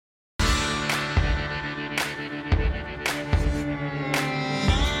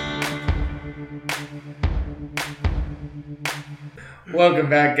Welcome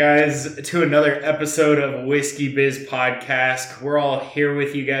back, guys, to another episode of Whiskey Biz Podcast. We're all here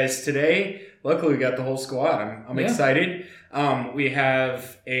with you guys today. Luckily, we got the whole squad. I'm excited. We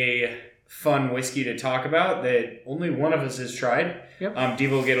have a fun whiskey to talk about that only one of us has tried. Yep.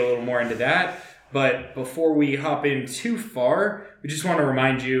 Devo will get a little more into that. But before we hop in too far, we just want to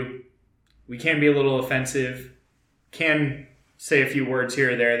remind you, we can be a little offensive, can say a few words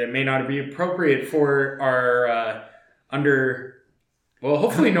here or there that may not be appropriate for our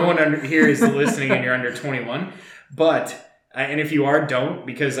hopefully no one here is listening and you're under 21. But, and if you are, don't,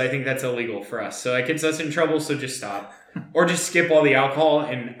 because I think that's illegal for us. So that gets us in trouble, so just stop. Or just skip all the alcohol,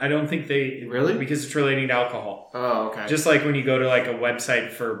 and I don't think they... Really? Because it's relating to alcohol. Oh, okay. Just like when you go to like a website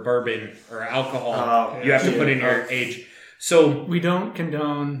for bourbon or alcohol, you have to put in your age. So we don't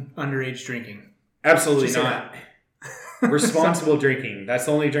condone underage drinking. Absolutely not. Responsible drinking. That's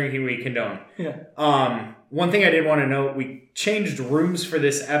the only drinking we condone. Yeah. One thing I did want to note, we changed rooms for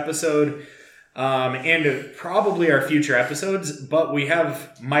this episode and probably our future episodes, but we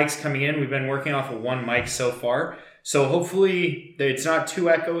have mics coming in. We've been working off of one mic so far. So hopefully it's not too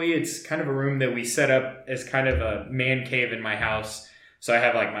echoey. It's kind of a room that we set up as kind of a man cave in my house. So I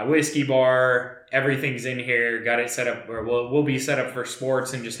have like my whiskey bar, everything's in here, got it set up, or we'll be set up for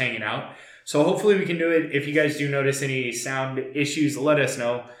sports and just hanging out. So hopefully we can do it. If you guys do notice any sound issues, let us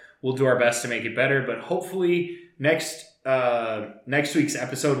know. We'll do our best to make it better. But hopefully next week's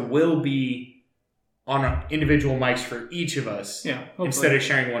episode will be on individual mics for each of us. Yeah. Hopefully. Instead of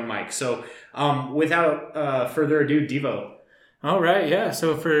sharing one mic. So without further ado, Devo. All right. Yeah.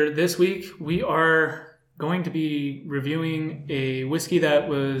 So for this week, we are going to be reviewing a whiskey that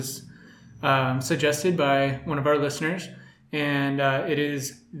was suggested by one of our listeners. And it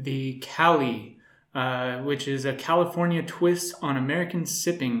is the Cali, which is a California twist on American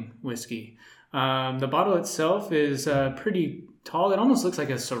sipping whiskey. The bottle itself is pretty tall. It almost looks like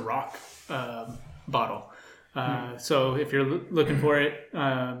a Ciroc bottle. So if you're looking for it,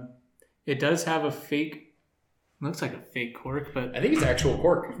 it does have a fake, looks like a fake cork, but I think it's actual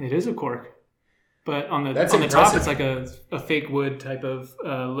cork. it is a cork. But on the That's on the top, impressive. it's like a fake wood type of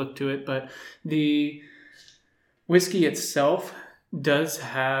look to it. But the whiskey itself does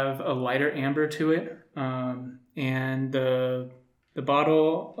have a lighter amber to it, and the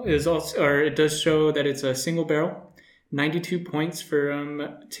bottle is also, or it does show that it's a single barrel, 92 points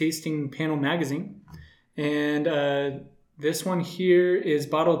from Tasting Panel Magazine, and this one here is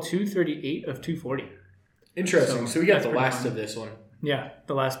bottle 238 of 240. Interesting. So we got that's the pretty last fun. of this one. Yeah,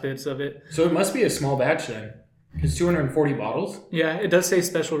 the last bits of it. So it must be a small batch then. It's 240 bottles. Yeah, it does say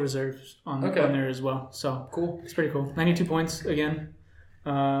special reserves on Okay. there as well. So Cool. it's pretty cool. 92 points again.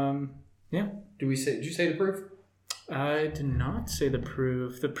 Yeah. Did you say the proof? I did not say the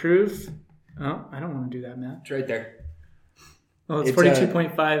proof. The proof. Oh, I don't want to do that, Matt. It's right there. Oh, it's It's,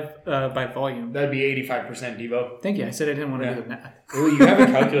 42.5 by volume. That'd be 85% Devo. Thank you. I said I didn't want to Yeah. do the math. Well, you have a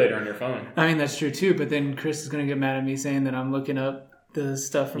calculator on your phone. I mean, that's true too, but then Chris is going to get mad at me saying that I'm looking up the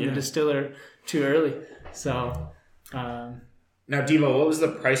stuff from the distiller too early. So, Now, Devo, what was the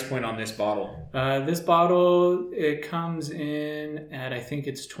price point on this bottle? this bottle, it comes in at, I think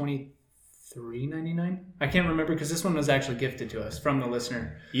it's $23.99. I can't remember because this one was actually gifted to us from the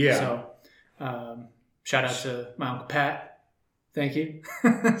listener. Yeah. So, shout out to my Uncle Pat. Thank you.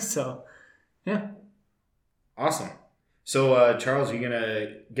 So, yeah. Awesome. So, Charles, you going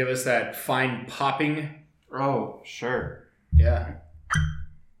to give us that fine popping? Oh, sure. Yeah.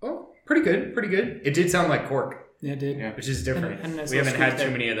 Oh, pretty good. Pretty good. It did sound like cork, Yeah, it did. Yeah. which is different. And a nice We haven't little had scoop too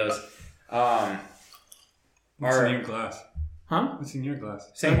there. many of those. What's in your glass? Huh? What's in your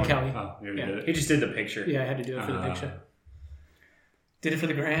glass? Same one. Kelly. Oh, you already Yeah. did it. He just did the picture. Yeah, I had to do it for the picture. Did it for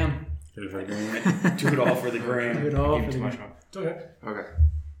the gram. Did it for green. Do it all for the gram. Do it all Give for too the much gram. It's okay. Okay.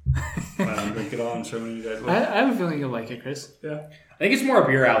 Drink it all and show me you guys. I have a feeling you'll like it, Chris. Yeah. I think it's more up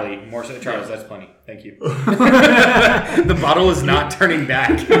your alley. More so, Charles, that's plenty. Thank you. The bottle is not turning back.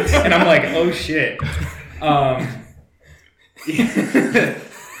 And I'm like, oh shit. That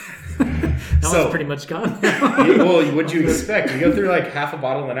So- one's pretty much gone. Well, what'd you expect? We go through like half a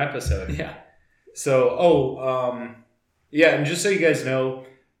bottle an episode. Yeah. So, yeah, and just so you guys know,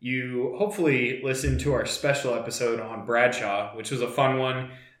 you hopefully listened to our special episode on Bradshaw, which was a fun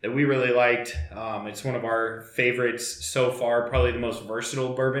one that we really liked. It's one of our favorites so far, probably the most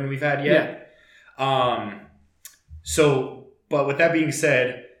versatile bourbon we've had yet. But with that being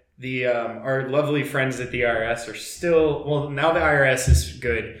said, the our lovely friends at the IRS are still, well, now the IRS is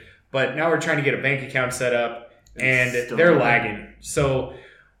good, but now we're trying to get a bank account set up, and Still they're lagging. lagging. So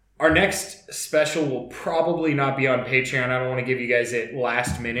our next special will probably not be on Patreon. I don't want to give you guys it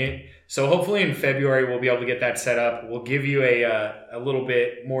last minute. So hopefully in February we'll be able to get that set up. We'll give you a little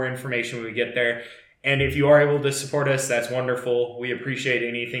bit more information when we get there. And if you are able to support us, that's wonderful. We appreciate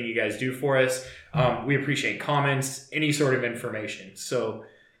anything you guys do for us. We appreciate comments, any sort of information. So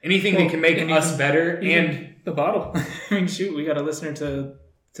anything that can make us better and the bottle. I mean, shoot, we got a listener to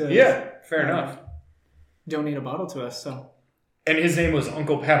yeah, fair enough. Donate a bottle to us. So. And his name was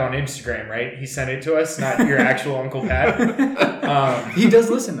Uncle Pat on Instagram, right? He sent it to us, not your actual Uncle Pat. He does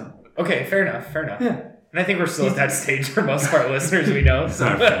listen though. Okay, fair enough. Yeah. And I think we're still at that stage for most of our listeners we know. It's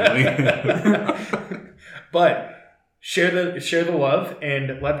not family. But share the love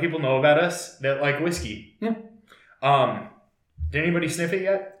and let people know about us that like whiskey. Yeah. Did anybody sniff it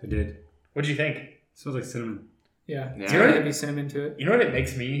yet? I did. What'd you think? It smells like cinnamon. Yeah. Yeah. It's got heavy cinnamon to it. You know what it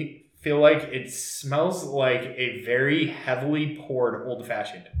makes me feel like? It smells like a very heavily poured old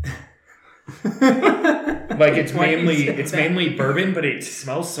fashioned. Like it's Why do you say that? mainly bourbon, but it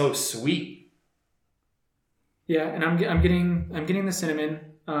smells so sweet. Yeah, and I'm getting the cinnamon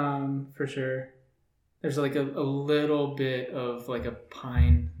for sure. There's like a little bit of like a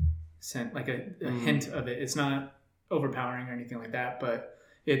pine scent, like a hint of it. It's not overpowering or anything like that, but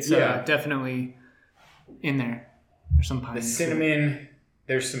it's definitely in there. There's some pine. The cinnamon,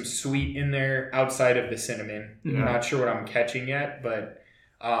 there's some sweet in there outside of the cinnamon. Yeah. I'm not sure what I'm catching yet, but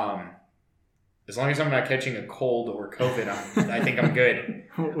as long as I'm not catching a cold or COVID, I think I'm good.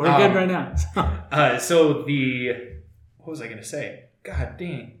 We're good right now. What was I going to say? God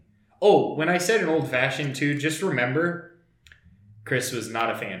dang. Oh, when I said an old fashioned too, just remember, Chris was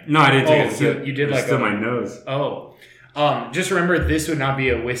not a fan. No, I didn't take a sip. You did It's like still my nose. Oh. Just remember, this would not be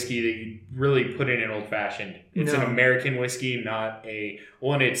a whiskey that you really put in an old fashioned. It's an American whiskey, not a.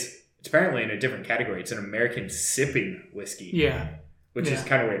 Well, and it's apparently in a different category. It's an American sipping whiskey. Yeah. Which is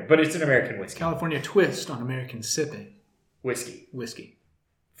kind of weird, but it's an American whiskey. California twist on American sipping Whiskey.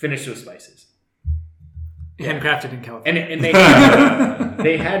 Finished with spices. Handcrafted in California. And they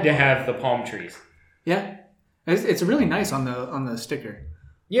they had to have the palm trees. Yeah. It's really nice on the sticker.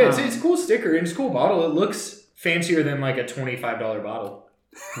 Yeah, it's a cool sticker and it's a cool bottle. It looks fancier than like a $25 bottle.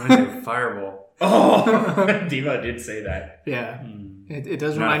 Fireball. Oh, Diva did say that. Yeah. It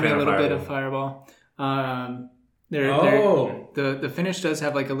does Not a remind me a fan of little bit of Fireball. The finish does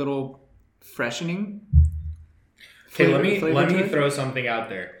have like a little freshening. Okay, let flavor to me it. throw something out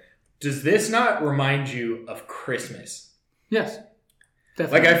there. Does this not remind you of Christmas? Yes. Like,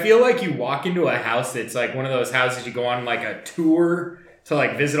 Definitely. I feel like you walk into a house that's like one of those houses you go on like a tour to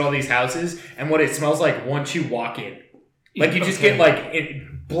like visit all these houses, and what it smells like once you walk in. Like, you just get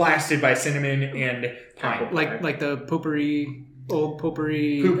like blasted by cinnamon and pine. like the potpourri, old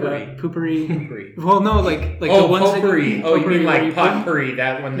potpourri. Poopery. Potpourri. Poopery. Well, no, like the Oh, ones potpourri. that Oh, you mean like potpourri. potpourri,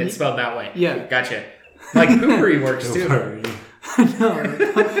 that one that's spelled that way. Yeah. Gotcha. Like poopery works too. No.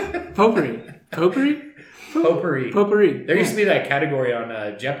 Potpourri. Potpourri? Potpourri. Potpourri. There used to be that category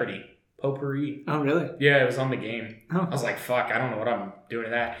on Jeopardy. Potpourri. Oh, really? Yeah, it was on the game. Oh. I was like, fuck, I don't know what I'm doing to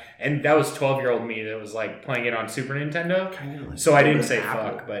that. And that was 12-year-old me that was like playing it on Super Nintendo. Kind of like So I didn't say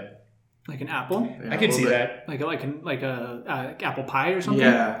apple. fuck, but Like an apple? Yeah, I could a see little that. Like a apple pie or something?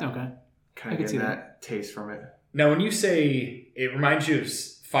 Yeah. Okay. Kind I of could see getting that taste from it. Now, when you say it reminds you of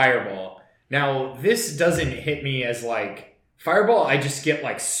Fireball, now this doesn't hit me as like Fireball. I just get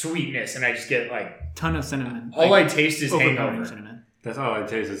like sweetness, and I just get like Ton of cinnamon. all Like, I taste is overpowering hangover. cinnamon. That's all I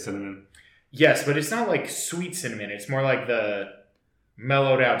taste is cinnamon. Yes, but it's not like sweet cinnamon. It's more like the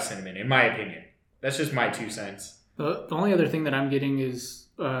mellowed out cinnamon, in my opinion. That's just my 2 cents. The only other thing that I'm getting is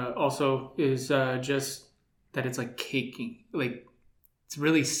just that it's like caking. Like, it's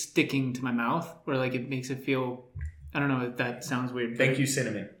really sticking to my mouth, where like it makes it feel. I don't know if that sounds weird. Thank you,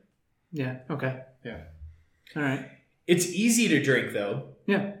 cinnamon. Yeah. Okay. Yeah. All right. It's easy to drink, though.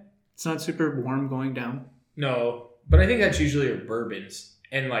 Yeah. It's not super warm going down. No, but I think that's usually your bourbons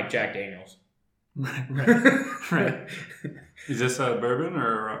and like Jack Daniels. Right. Is this a bourbon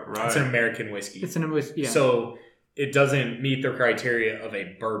or rye? It's an American whiskey. It's an yeah. So it doesn't meet the criteria of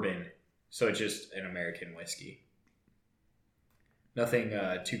a bourbon. So it's just an American whiskey. Nothing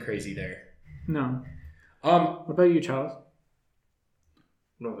too crazy there. No. What about you, Charles?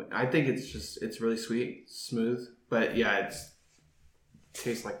 No, I think it's really sweet, smooth, but yeah, it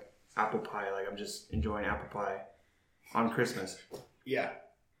tastes like apple pie. Like I'm just enjoying apple pie on Christmas. Yeah.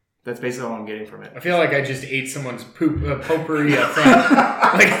 That's basically all I'm getting from it. I feel like I just ate someone's potpourri up front.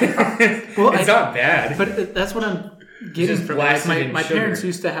 Like, Well, it's not bad. But that's what I'm getting Just from it. blasted My, in my sugar. parents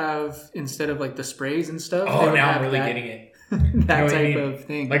used to have, instead of like the sprays and stuff. they Oh, would now I'm have really that, getting it. that know what I type mean? of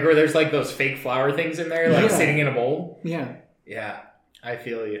thing. Like where there's like those fake flour things in there, like Yeah. sitting in a bowl. Yeah. Yeah, I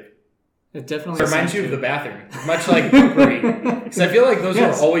feel you. It definitely It reminds seems you of to. the bathroom, much like potpourri. Because I feel like those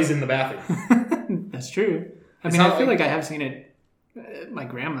Yes. are always in the bathroom. That's true. I It's mean, I not feel like- like I have seen it at my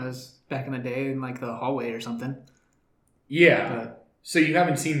grandma's back in the day in like the hallway or something. Yeah. But So you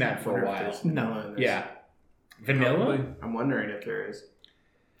haven't seen that for Wonder a if while. there's vanilla in this. Yeah. Vanilla? Probably. I'm wondering if there is.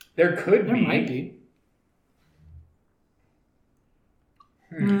 There could there be. might be.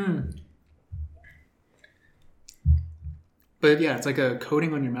 But yeah, it's like a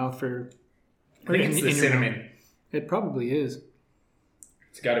coating on your mouth for. I think it's the in your mouth. cinnamon. It probably is.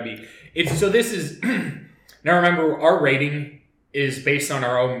 It's got to be. It's so. This is now. Remember, our rating is based on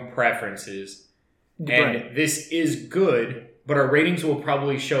our own preferences, and Right. this is good. But our ratings will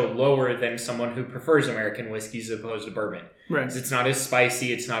probably show lower than someone who prefers American whiskeys as opposed to bourbon. Right. 'Cause it's not as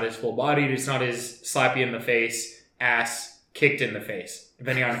spicy. It's not as full bodied. It's not as slappy in the face, ass kicked in the face,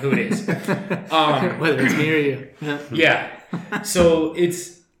 depending on who it is. Whether it's me or you. Yeah. Yeah. So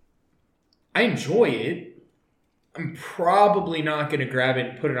I enjoy it. I'm probably not going to grab it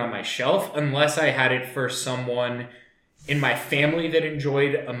and put it on my shelf unless I had it for someone in my family that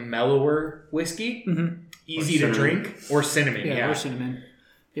enjoyed a mellower whiskey, easy to cinnamon. drink, or cinnamon. Yeah, Yeah. or cinnamon.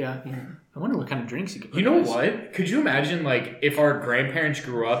 Yeah. I wonder what kind of drinks you could put You know in this. what? Could you imagine, like, if our grandparents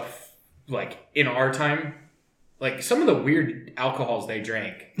grew up, like, in our time, like, some of the weird alcohols they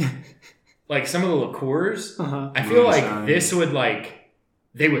drank, like, some of the liqueurs, Uh-huh. I feel like Moonshine. this would, like,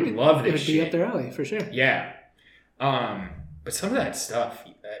 they would love It this would shit. be up their alley, for sure. Yeah. But some of that stuff,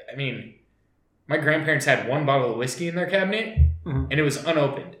 I mean, my grandparents had one bottle of whiskey in their cabinet, Mhm. and it was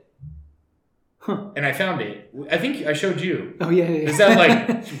unopened. Huh. And I found it. I think I showed you. Oh, yeah, yeah. Is that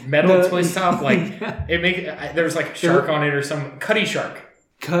like metal The- twist top? Like Yeah. it make there was like a shark on it or some Cutty Shark.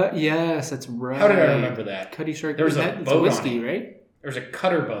 Yes, that's right. How did I remember that? Cutty Shark. There was a it's boat on whiskey, it. right? There was a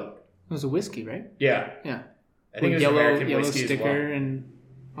cutter boat. It was a whiskey, right? Yeah. Yeah. I think it was yellow American yellow whiskey sticker as well. and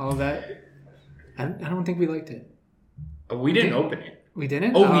all of that. I don't think we liked it. We didn't open it. We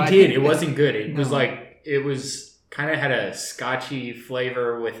didn't? Oh, we I did. think- It wasn't good. It was No. like it was kind of had a scotchy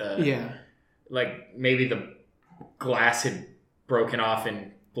flavor with a Yeah. like maybe the glass had broken off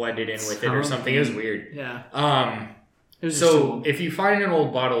and blended in with it or something. It was weird. Yeah. Um, It was just too so old. if you find an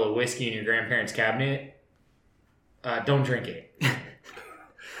old bottle of whiskey in your grandparents' cabinet, don't drink it.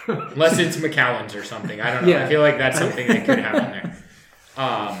 Unless it's Macallan's or something. I don't know. Yeah. I feel like that's something that could happen there.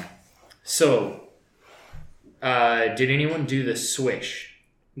 Did anyone do the swish?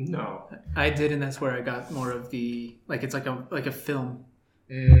 No. I did, and that's where I got more of the like. It's like a film.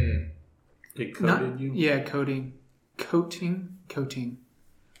 Mm. It Not- coated you? Yeah, coating. I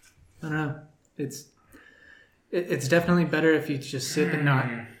don't know. It's definitely better if you just sip and not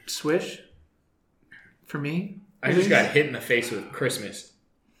swish. For me, I just got hit in the face with Christmas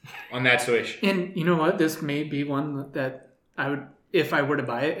on that swish. And you know what? This may be one that I would, if I were to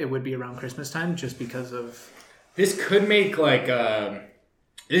buy it, it would be around Christmas time, just because of. This could make like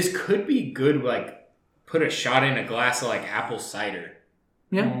this could be good. Like put a shot in a glass of like apple cider.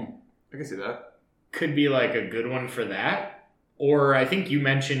 Yeah. I can see that. Could be like a good one for that. Or I think you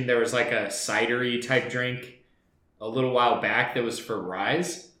mentioned there was like a cidery type drink a little while back that was for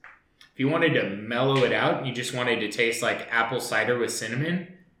Rise. If you wanted to mellow it out and you just wanted to taste like apple cider with cinnamon,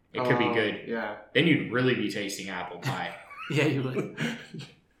 it could be Oh, good. Yeah. Then you'd really be tasting apple pie. Yeah, you would.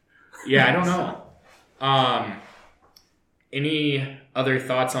 Yeah, I don't know. Any other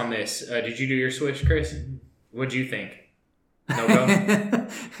thoughts on this? Did you do your swish, Chris? What'd you think? No go?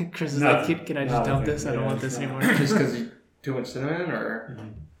 Chris is Nothing. like, can I just dump Nothing. this? I don't Yeah, want this no. anymore. Just because too much cinnamon, or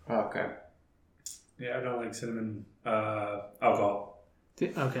oh, okay. Yeah, I don't like cinnamon alcohol.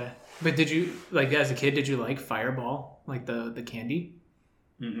 Okay. But did you, like, as a kid, did you like Fireball? Like the candy?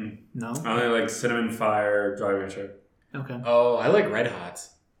 Mm-mm. No? I only like cinnamon fire dry rancher. Okay. Oh, I like Red Hots.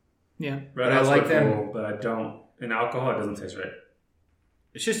 Yeah. Red But I Hots like are them. cool, but I don't. In alcohol, it doesn't taste right.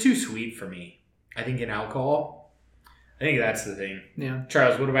 It's just too sweet for me. I think in alcohol, I think that's the thing. Yeah.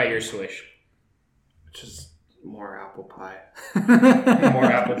 Charles, what about your swish? Just more apple pie. More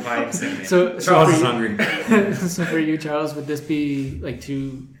apple pie and cinnamon. So Charles for is you- hungry. So for you, Charles, would this be like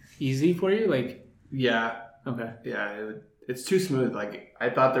too easy for you? Like, Yeah. okay. Yeah. It's too smooth. Like I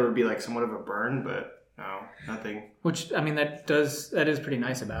thought there would be like somewhat of a burn, but no, nothing. Which, I mean, that is pretty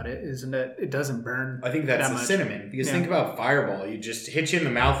nice about it, isn't it? It doesn't burn. I think that's that the much. cinnamon. Because Yeah. think about Fireball. You just hit you in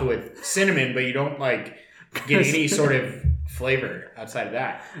the mouth with cinnamon, but you don't like get any sort of flavor outside of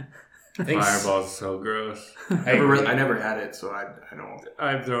that. I think Fireball's so gross. I agree. I never had it, so I don't.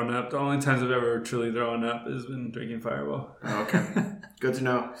 I've thrown up. The only times I've ever truly thrown up has been drinking Fireball. Oh, okay. Good to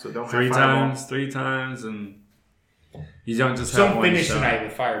know. So don't Three have Fireball. times, and you don't just So have one finish shot. tonight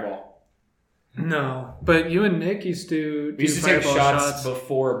with Fireball. No, but you and Nick used to do We used to take fireball shots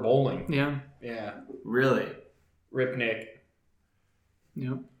before bowling. Yeah. Yeah. Really? Rip Nick.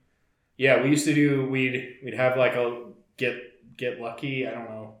 Yep. Yeah, we used to do. We'd have like a get lucky. I don't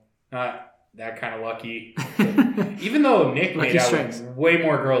know, not that kind of lucky. Even though Nick Lucky made out strikes. with way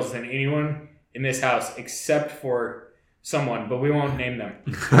more girls than anyone in this house, except for someone, but we won't name them.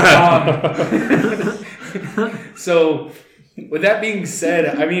 So, with that being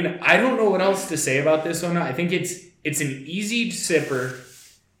said, I mean, I don't know what else to say about this one. I think it's an easy sipper.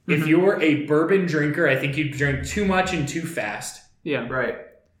 If you're a bourbon drinker, I think you drink too much and too fast. Yeah. Right.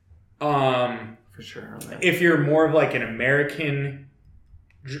 For sure. If you're more of like an American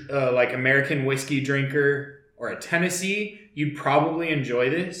whiskey drinker or a Tennessee, you'd probably enjoy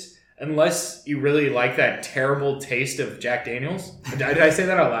this. Unless you really like that terrible taste of Jack Daniels. Did I say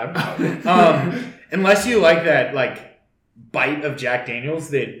that out loud? Unless you like that like bite of Jack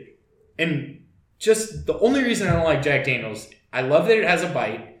Daniels and just the only reason I don't like Jack Daniels, I love that it has a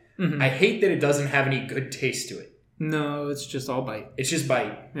bite. I hate that it doesn't have any good taste to it. No, it's just all bite. It's just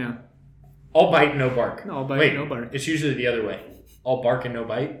bite. Yeah. All bite, no bark. All bite, Wait, no bark. It's usually the other way. All bark and no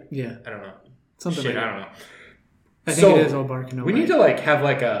bite? Yeah. I don't know. Something Shit, like I that. don't know. I think So, it is all bark and no We bite. need to like have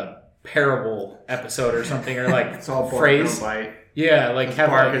like a parable episode or something or like It's all bark, phrase. no bite. Yeah, like have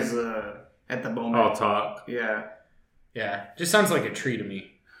Bark like, is at the moment. All talk. Yeah. yeah, just sounds like a tree to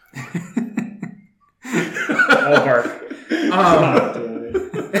me. All bark.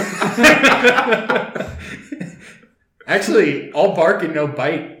 Actually, all bark and no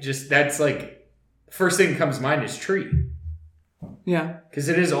bite. Just that's like first thing that comes to mind is tree Yeah. because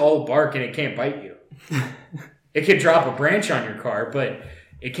it is all bark and it can't bite you. It could drop a branch on your car, but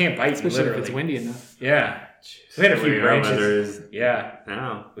it can't bite Especially you literally. if it's windy enough. Yeah, we had a few Where our weather branches. is Yeah,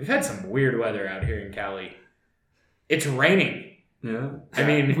 now. we've had some weird weather out here in Cali. It's raining. Yeah. I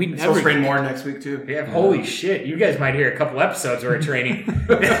mean, We It's supposed to never rain more next week too. yeah, holy shit. You guys might hear a couple episodes where it's raining.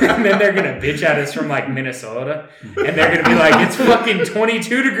 And then they're going to bitch at us from like Minnesota. And they're going to be like, it's fucking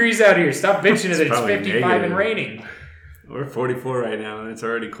 22 degrees out here. Stop bitching that it's probably 55 and negative. raining. We're 44 right now, and it's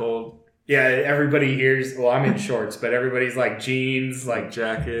already cold. Yeah, everybody here's, well, I'm in shorts, but everybody's like jeans. Like,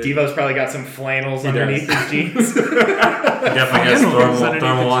 Jacket. Devo's probably got some flannels He underneath does. his jeans. Definitely has Flannels underneath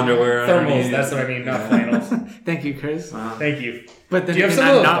thermal the- underwear. Thermals, underneath. that's what I mean, not flannels. Thank you, Chris. Thank you. But then Do you have again, some of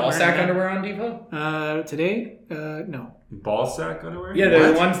I'm those not ball wearing sack that. underwear on, Devo? Today? No. Ball sack underwear? Yeah, they're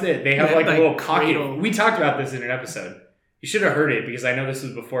the What? ones that they have Yeah, like a like little pocket. cradle. We talked about this in an episode. You should have heard it because I know this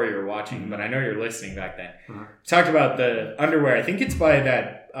was before you were watching, but I know you're listening back then. We talked about the underwear. I think it's by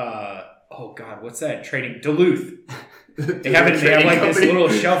that. Oh God, what's that trading? Duluth. They have it. They have like this little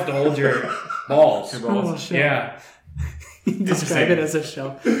shelf to hold your balls. Oh, shit. Yeah. Describe it as a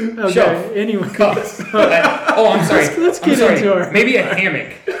shelf. Okay, Shelf. anyway. Cups. I'm sorry. Let's I'm get sorry. into our- Maybe a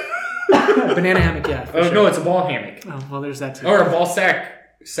hammock. Banana hammock, yeah. for Oh sure. no, it's a ball hammock Oh, well, there's that too. or a ball sack.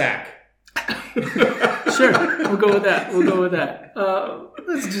 Sure, we'll go with that.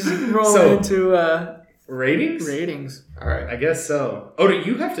 Let's just roll So- into Ratings? ratings. All right. I guess so. Oh,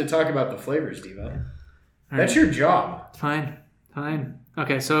 you have to talk about the flavors, Devo. That's your job. Fine.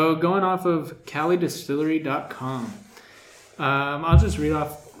 Okay, so going off of CaliDistillery.com, I'll just read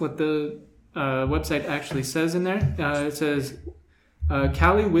off what the website actually says in there. It says,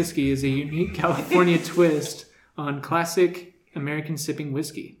 Cali whiskey is a unique California twist on classic American sipping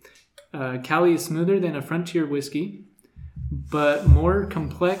whiskey. Cali is smoother than a frontier whiskey, but more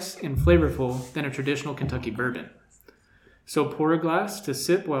complex and flavorful than a traditional Kentucky bourbon. So pour a glass to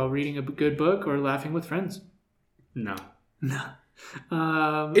sip while reading a good book or laughing with friends. No.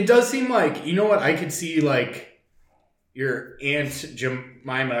 It does seem like, you know what, I could see like your Aunt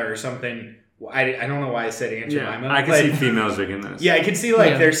Jemima or something. I don't know why I said Aunt Yeah, Jemima. I can but- see females drinking this. Yeah, I could see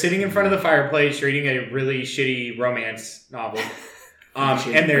like Yeah. they're sitting in front of the fireplace reading a really shitty romance novel,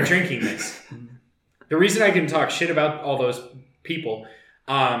 and they're drinking this. The reason I can talk shit about all those people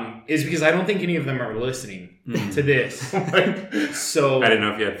is because I don't think any of them are listening to this. So, I didn't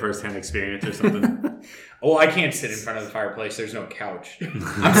know if you had first-hand experience or something. oh, I can't sit in front of the fireplace. There's no couch.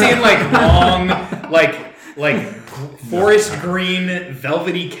 I'm seeing like long, like forest green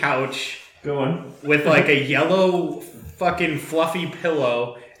velvety couch. Go on. With like a yellow fucking fluffy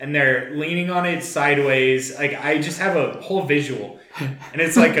pillow and they're leaning on it sideways. Like I just have a whole visual. And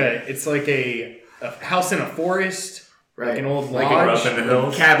it's like a house in a forest, like an old Like lodge. up in the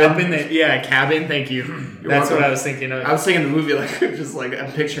hills. Cabin. Up in the cabin, thank you. That's welcome. what I was thinking of. I was thinking the movie, like, just like,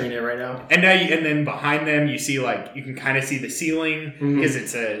 I'm picturing it right now. And then behind them you see like you can kind of see the ceiling because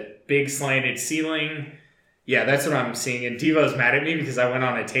it's a big slanted ceiling. Yeah, that's what I'm seeing. And Devo's mad at me because I went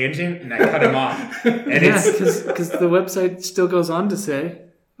on a tangent and I cut him off. And Yeah, it's because the website still goes on to say,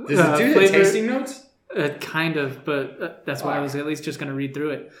 Does it do the flavor- tasting notes? Kind of, but that's why I was at least just going to read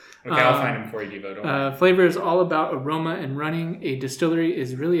through it. Okay, I'll find them for you, Devo. Don't worry. Flavor is all about aroma, and running a distillery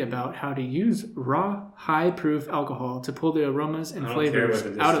is really about how to use raw, high-proof alcohol to pull the aromas and I don't care flavors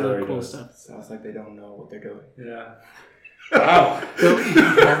what the out of the distillery cool does. stuff. Sounds like they don't know what they're doing. Yeah. Wow.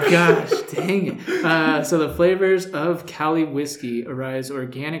 Oh, gosh, dang it. So the flavors of Cali whiskey arise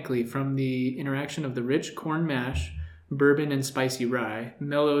organically from the interaction of the rich corn mash, bourbon, and spicy rye,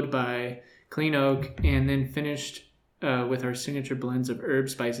 mellowed by clean oak, and then finished with our signature blends of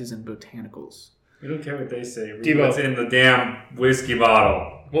herbs, spices, and botanicals. We don't care what they say. Read Devo. what's in the damn whiskey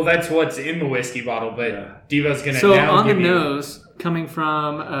bottle. Well, that's what's in the whiskey bottle, but Yeah. Devo's going to So now on the give you... nose, coming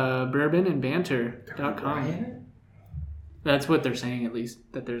from bourbonandbanter.com. That's what they're saying, at least,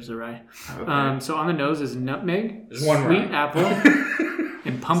 that there's a rye. Okay. So on the nose is nutmeg, There's one sweet rye. apple,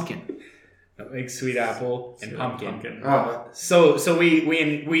 and pumpkin. Like sweet apple and pumpkin. Oh, So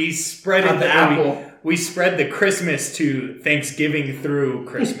we spread it the apple. We spread the Christmas to Thanksgiving through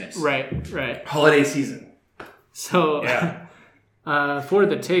Christmas. Right. Holiday season. So Yeah. for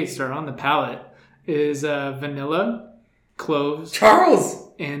the taste, or on the palate, is vanilla, cloves, Charles.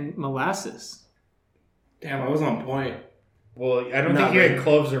 and molasses. Damn, I was on point. Well, I don't No, think you man. had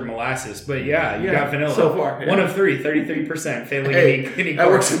cloves or molasses, but yeah, you Yeah, got vanilla. so far, yeah. 1 of 3, 33%, failing Hey, any that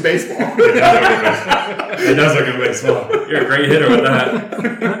works in baseball. It does look good baseball. You're a great hitter with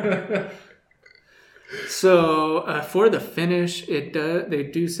that. So for the finish, they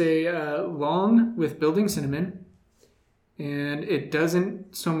do say long with building cinnamon, and it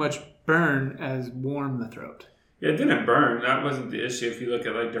doesn't so much burn as warm the throat. Yeah, it didn't burn. That wasn't the issue. If you look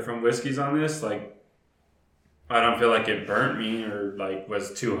at like different whiskeys on this, like I don't feel like it burnt me or like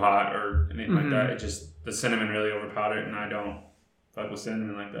was too hot or anything like that. It just the cinnamon really overpowered it, and I don't fuck with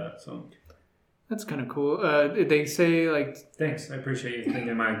cinnamon like that. So That's kind of cool. They say like thanks. I appreciate you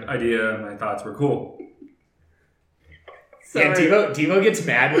thinking my idea and my thoughts were cool. Yeah, Devo gets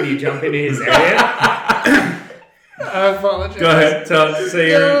mad when you jump into his area. I apologize. Go ahead,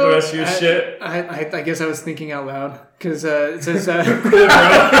 say the rest of your shit. I guess I was thinking out loud because it says Cool, bro.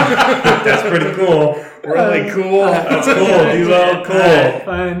 That's pretty cool. Really cool. That's cool. Devo, cool. Alright,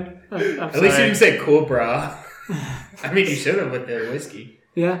 fine. I'm At least you sorry. didn't say cool, bro. I mean, you should have with the whiskey.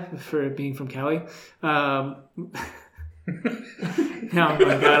 Yeah, for being from Cali. Now I'm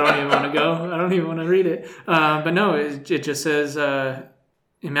like, I don't even want to go. I don't even want to read it. But no, it just says,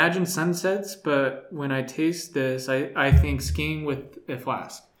 imagine sunsets, but when I taste this, I think skiing with a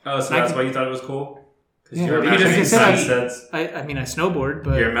flask. Oh, so that's why you thought it was cool? Because Yeah, you're he doesn't imagining say that. sunsets. I mean, I snowboard,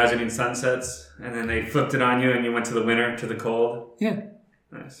 but You're imagining sunsets, and then they flipped it on you, and you went to the winter, to the cold. yeah.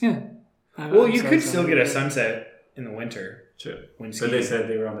 Nice. Yeah. Well, you could still get a sunset in the winter. True. When So they skiing. said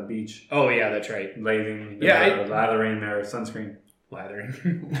they were on the beach, Oh, yeah, that's right. lathering, Yeah, lathering their sunscreen. Lathering.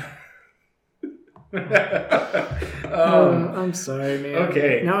 I'm sorry, man.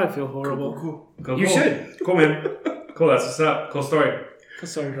 okay. Now I feel horrible. Cool. You should. Cool, man. Cool, that's what's up. Cool story. Cool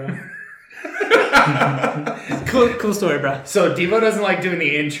story, bro. cool story, bro. So Devo doesn't like doing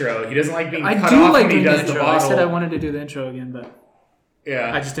the intro. He doesn't like being I cut do off like when he doing the does the intro. I bottle. said I wanted to do the intro again, but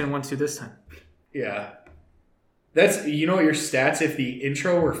yeah, I just didn't want to this time. yeah. That's your stats. If the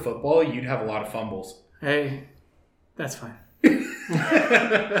intro were football, you'd have a lot of fumbles. Hey, that's fine.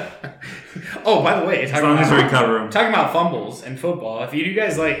 Oh, by the way, As long as we recover them. talking about fumbles and football. If you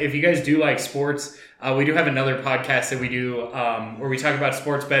guys do like sports, we do have another podcast that we do where we talk about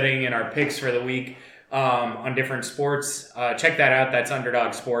sports betting and our picks for the week on different sports. Check that out. That's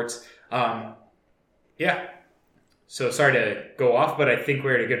Underdog Sports. Yeah. So sorry to go off, but I think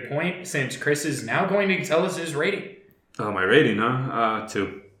we're at a good point since Chris is now going to tell us his rating. Oh, my rating, huh?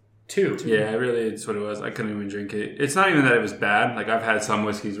 2. 2. Yeah, really, it's what it was. I couldn't even drink it. It's not even that it was bad. Like, I've had some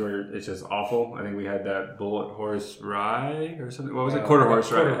whiskeys where it's just awful. I think we had that Bullet Horse Rye or something. What was it? Quarter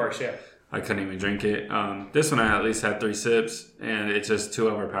Horse Rye. Quarter Horse, yeah. I couldn't even drink it. This one I at least had 3 sips, and it's just too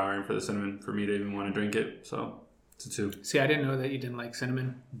overpowering for the cinnamon for me to even want to drink it. So, it's a 2. See, I didn't know that you didn't like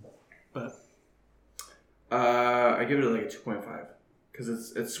cinnamon, but I give it like a 2.5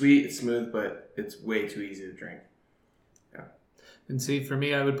 because it's sweet, it's smooth, but it's way too easy to drink. and see, for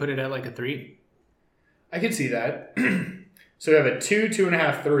me, I would put it at like a 3. I could see that. So we have a 2,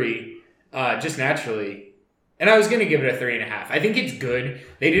 2.5, 3, just naturally. And I was going to give it a 3.5. I think it's good.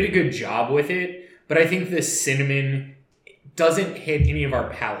 They did a good job with it, but I think the cinnamon doesn't hit any of our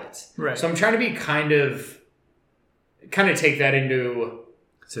palates. Right. So I'm trying to be kind of take that into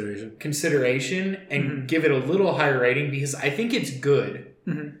consideration and give it a little higher rating because I think it's good,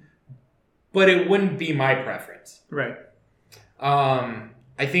 but it wouldn't be my preference. Right.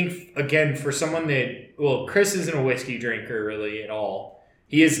 I think, again, for someone that... Well, Chris isn't a whiskey drinker really at all.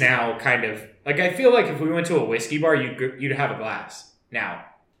 He is now kind of like, I feel like if we went to a whiskey bar, you'd have a glass now.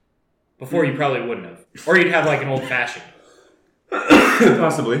 Before you probably wouldn't have, or you'd have like an old fashioned.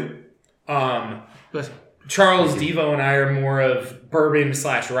 Possibly. Charles, Devo, and I are more of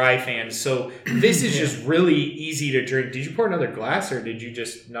bourbon/rye fans, so this is just really easy to drink. Did you pour another glass, or did you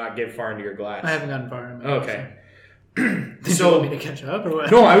just not get far into your glass? I haven't gotten far in my Okay. Did you want me to catch up, or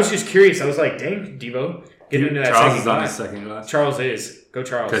what? No, I was just curious. I was like, dang, Devo, get into that Charles second is on glass. his second glass. Charles is. Go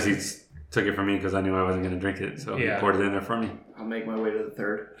Charles. Because he took it from me because I knew I wasn't going to drink it. So he poured it in there for me. I'll make my way to the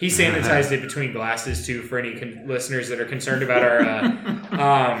third. He sanitized it between glasses, too, for any listeners that are concerned about our...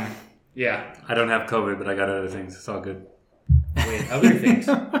 yeah. I don't have COVID, but I got other things. It's all good. Wait, other things?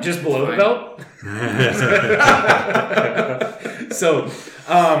 Just below the belt? So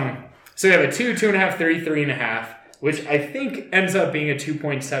we have a 2, 2.5, 3, 3.5, which I think ends up being a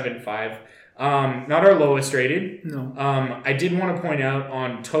 2.75. Not our lowest rated. No. I did want to point out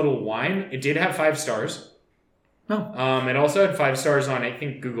on Total Wine, it did have 5 stars. No. It also had 5 stars on, I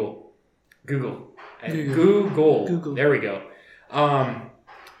think, Google. Google. There we go.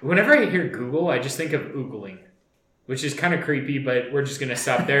 Whenever I hear Google, I just think of oogling, which is kind of creepy, but we're just going to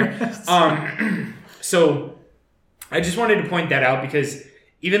stop there. So I just wanted to point that out because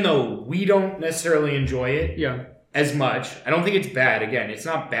even though we don't necessarily enjoy it as much, I don't think it's bad. Again, it's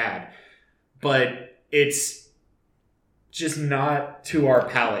not bad, but it's just not to our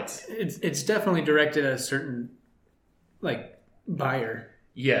palates. It's definitely directed at a certain buyer.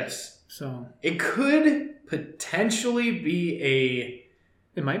 Yes. So it could potentially be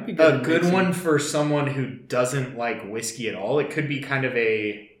it might be a good one for someone who doesn't like whiskey at all. It could be kind of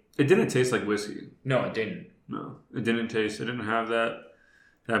It didn't taste like whiskey. No, it didn't. No, it didn't taste. It didn't have that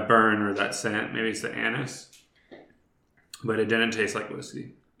burn or that scent. Maybe it's the anise, but it didn't taste like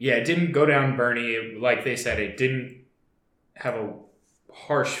whiskey. Yeah, it didn't go down burny. Like they said, it didn't have a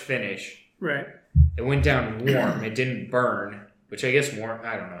harsh finish. Right. It went down warm. It didn't burn, which I guess warm.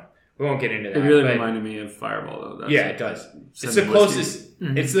 I don't know. We won't get into that. It really reminded me of Fireball, though. It does. It's the closest.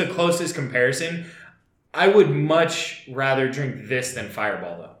 Mm-hmm. It's the closest comparison. I would much rather drink this than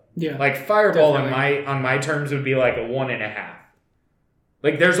Fireball, though. Yeah. Like Fireball on my terms would be like a 1.5.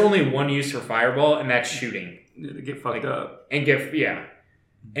 Like there's only one use for Fireball, and that's shooting. Yeah, to get fucked up and get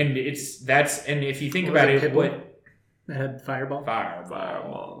and and if you think about it, what that had Fireball.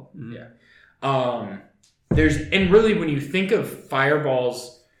 Fireball. Mm-hmm. Yeah. And really when you think of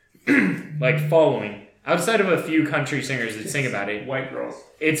Fireballs like following outside of a few country singers that sing about it, white girls.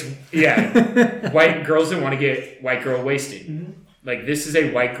 It's white girls that want to get white girl wasted. Mm-hmm. Like this is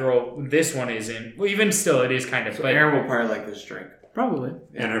a white girl. This one isn't. Well, even still, it is kind of. So Aaron will probably like this drink. Probably.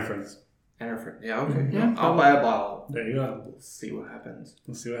 Yeah. And her friends. Yeah. Okay. Yeah, I'll buy a bottle. There you go. We'll see what happens.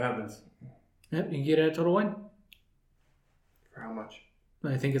 Yep. You can get it at Total Wine. For how much?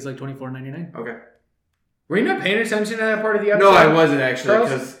 I think it's like $24.99. Okay. Were you not paying attention to that part of the episode? No, I wasn't actually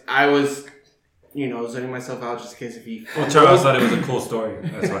because I was. zoning myself out just in case if he... Well, Charles thought it was a cool story.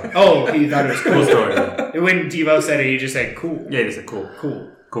 That's why. Oh, he thought it was cool. Cool story. When Devo said it, he just said cool. Yeah, he just said cool.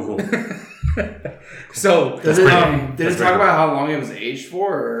 Cool. So, did it talk about how long it was aged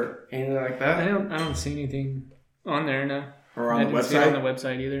for or anything like that? I don't see anything on there, no. Or on the website? See it on the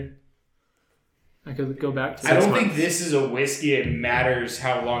website either. I could go back to I don't think this is a whiskey. It matters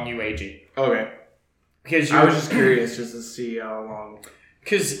how long you age it. Okay. Because I was just curious just to see how long...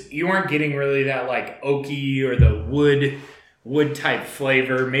 Because you aren't getting really that like oaky or the wood type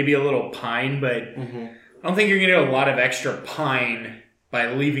flavor, maybe a little pine, but I don't think you're going to get a lot of extra pine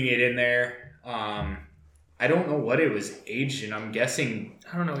by leaving it in there. I don't know what it was aged in. I'm guessing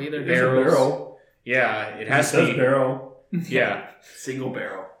I don't know either. Barrel. Yeah, it has to be barrel. Yeah. Single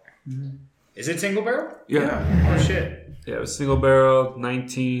barrel. Mm-hmm. Is it single barrel? Yeah. Oh shit. Yeah, it was single barrel.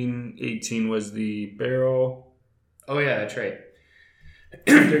 1918 was the barrel. Oh yeah, that's right.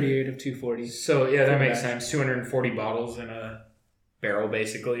 38 of 240. So yeah, that makes sense. 240 bottles in a barrel,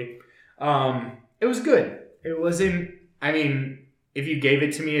 basically. It was good. It wasn't. I mean, if you gave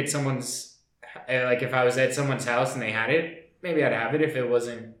it to me at someone's, like if I was at someone's house and they had it, maybe I'd have it. If it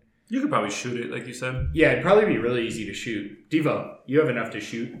wasn't, you could probably shoot it, like you said. Yeah, it'd probably be really easy to shoot. Devo, you have enough to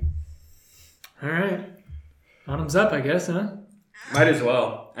shoot. All right, bottoms up, I guess, huh? Might as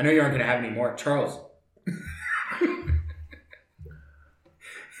well. I know you aren't going to have any more, Charles.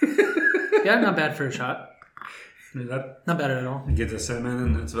 Yeah, not bad for a shot. Not bad at all. You get the cinnamon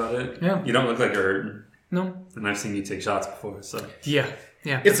and that's about it. Yeah. You don't look like you're hurting. No. And I've seen you take shots before, so. Yeah.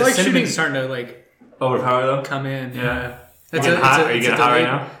 It's like shooting. Starting to like overpower though. Come in. Yeah. Are you getting hot right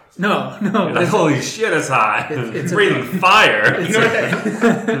now? No. You're like, holy shit, it's hot. It's breathing fire. You know what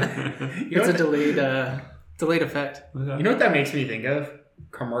that? It's a delayed effect. You know what that makes me think of?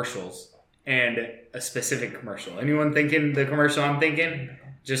 commercials and a specific commercial. Anyone thinking the commercial I'm thinking?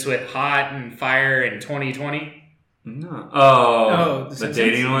 Just with hot and fire in 2020? No. The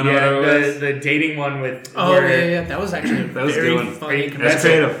dating one. Yeah, or whatever it was? the dating one with. Yeah. That was actually That was a very good one. funny. That's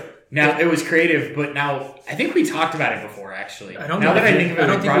creative. Now it was creative, but now I think we talked about it before. Actually, I don't now know. that I think of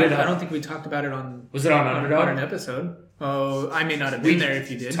it, we brought it up. I don't think we talked about it on. Was it on on Underdog? an episode? Oh, I may not have been there if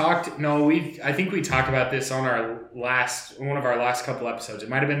you did. I think we talked about this on one of our last couple episodes. It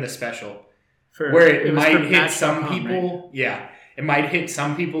might have been the special where it was might for hit some Match.com, people. right? Yeah, it might hit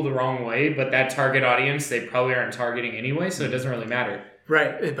some people the wrong way, but that target audience they probably aren't targeting anyway, so it doesn't really matter.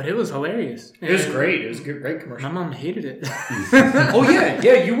 Right, but it was hilarious. It was great. It was a great commercial. My mom hated it. Oh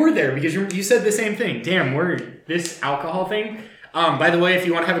yeah, you were there because you said the same thing. Damn, this alcohol thing. By the way, if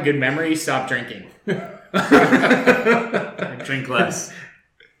you want to have a good memory, stop drinking. Drink less.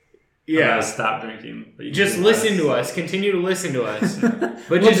 Yeah, stop drinking. But you just can listen less. to us. Continue to listen to us, but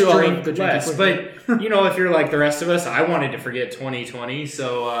We'll just do all drink of the drinking less. for But if you're like the rest of us, I wanted to forget 2020.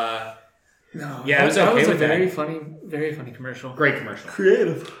 So No, Yeah, I was that okay was a with that. very funny commercial. great commercial.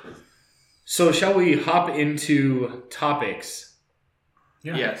 Creative. So shall we hop into topics?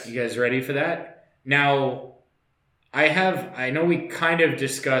 Yeah. Yes. You guys ready for that? Now, I know we kind of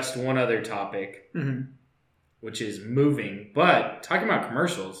discussed one other topic, Mm-hmm. which is moving, but talking about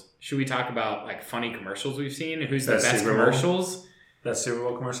commercials, should we talk about like funny commercials we've seen? Who's the That best Super Bowl? commercials? That Super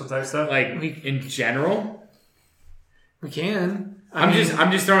Bowl commercial type stuff. Like in general? We can. I'm just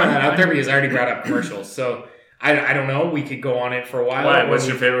throwing that out there because I already brought up commercials. So I don't know. We could go on it for a while. Why? What's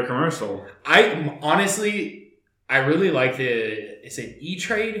your favorite commercial? I honestly, I really like is it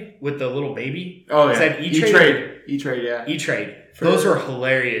E-Trade with the little baby? Oh yeah. Is that E-Trade? E-Trade. E-Trade. Yeah. E-Trade. Those are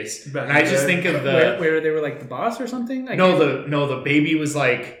hilarious. Back And I in the just day. think of the where they were like the boss or something. the baby was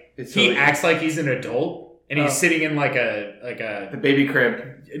like It's he really- acts like he's an adult and he's Oh. sitting in like The a baby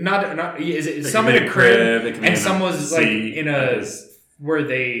crib. not is it It some can in be a crib it can be and in some a was like seat, in where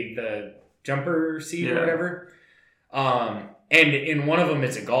the jumper seat Yeah. or whatever. And in one of them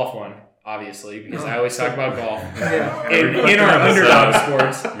it's a golf one, obviously, because I always talk about golf. Yeah. in Every our fucking underdog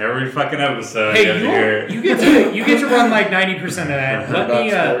episode. sports. Every fucking episode. Hey, you have to hear it. you get to run like 90% of that.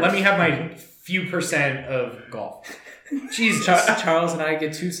 Let me have my few percent of golf. Jesus. Charles and I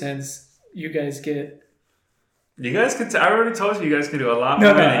get 2 cents. You guys get. You guys can. I already told you. You guys can do a lot No,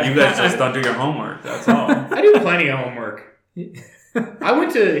 more. no. And you guys just don't do your homework. That's all. I do plenty of homework. I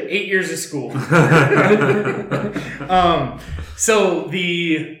went to 8 years of school. So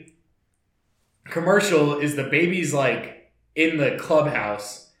the commercial is the baby's like in the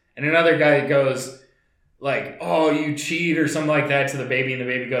clubhouse, and another guy goes like, "Oh, you cheat" or something like that to the baby, and the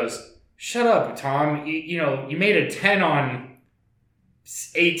baby goes, "Shut up, Tom. You made a 10 on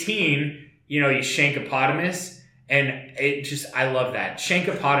 18. You shankopotamus." And I love that.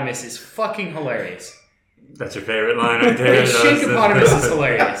 Shankopotamus is fucking hilarious. That's your favorite line right there. Shankopotamus is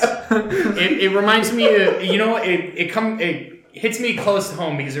hilarious. It reminds me of, it hits me close to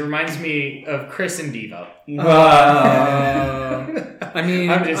home because it reminds me of Chris and Devo. I mean,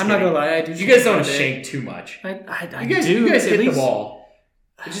 I'm I'm, just not kidding. gonna lie. I do. You guys don't quite a bit. shank too much. I You guys, do. you guys at hit the least- ball.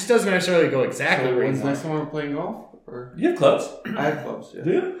 It just doesn't necessarily go exactly So where you when's the want. next time we're playing golf? Or You have clubs. I have clubs. Yeah.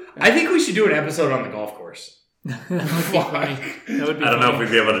 Do you? I think we should do an episode on the golf course. That would be funny. That would be. I don't know if funny.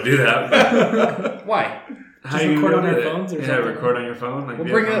 we'd be able to do that. But Why? how Just you record gonna on do our it? phones or yeah, something? record on your phone. Like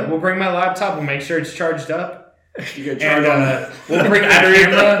We'll bring my laptop. We'll make sure it's charged up. You get And charged on we'll bring our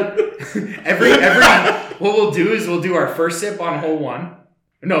camera. every what we'll do is we'll do our first sip on hole 1.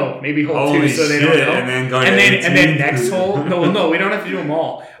 No, maybe hole Holy 2, so they shit, don't know. and then going and to then 18. next hole. No, we don't have to do them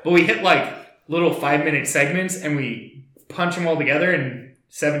all. But we hit like little 5-minute segments and we punch them all together in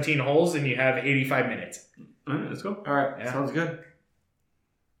 17 holes, and you have 85 minutes. All right, let's go. All right. Yeah. Sounds good.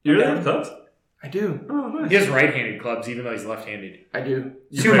 You really have clubs? I do. Oh, nice. He has right-handed clubs, even though he's left-handed. I do.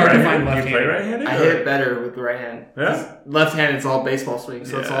 It's too hard to find You play left-handed. right-handed? I or- hit better with the right hand. Yeah? Left hand, it's all baseball swing,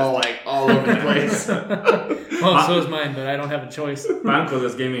 so it's Yeah. all like all over the place. Well, so is mine, but I don't have a choice. My uncle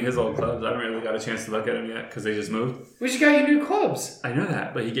just gave me his old clubs. I haven't really got a chance to look at them yet because they just moved. We just got you new clubs. I know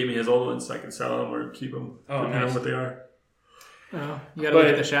that, but he gave me his old ones so I could sell them or keep them. Oh, depending nice. on what they are. Oh, you gotta look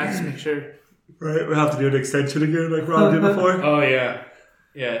at the shafts, make sure. Right, we'll have to do an extension again like Rob did before. Oh, yeah.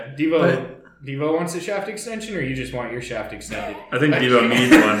 Yeah, Devo wants a shaft extension, or you just want your shaft extended? I think Devo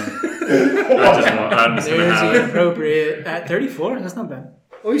needs one. I'm just going to There's have the it. appropriate at 34. That's not bad.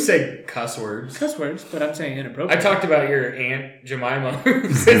 Well, you say cuss words. Cuss words, but I'm saying I inappropriate. talked about your Aunt Jemima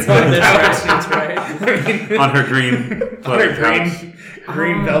who sits on the That's couch. right. That's right. On her green On her pleather couch.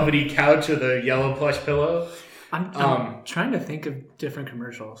 green velvety couch with a yellow plush pillow. I'm trying to think of different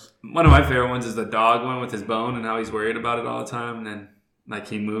commercials. One of my favorite ones is the dog one with his bone and how he's worried about it all the time. And then Like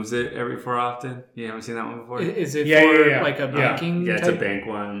he moves it every so often. You haven't seen that one before? Is it Yeah, for yeah, yeah. like a banking? Yeah, it's a type? bank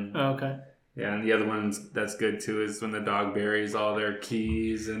one. Oh, okay. Yeah, and the other one that's good too is when the dog buries all their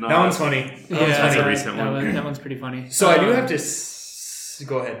keys and all. That one's funny. That's a that- recent one. That one's pretty funny. So I do have to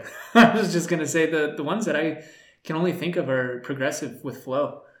go ahead. I was just gonna say the ones that I can only think of are progressive with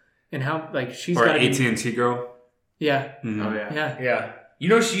Flo, and how like she's Or got AT&T girl. Yeah, Mhm. Oh yeah. yeah. Yeah. You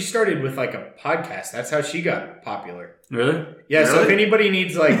know, she started with like a podcast. That's how she got popular. Really? Yeah, so if Really? anybody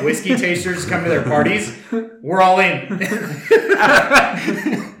needs like whiskey tasters to come to their parties, we're all in.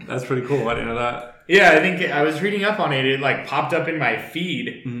 That's pretty cool. I didn't know that. Yeah, I think I was reading up on it. It like popped up in my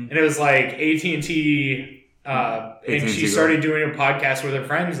feed, Mhm. and it was like AT&T, and AT&T she girl. started doing a podcast with her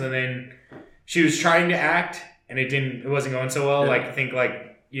friends, and then she was trying to act, and it wasn't going so well. Yeah. Like I think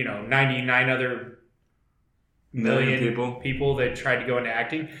 99 other million people that tried to go into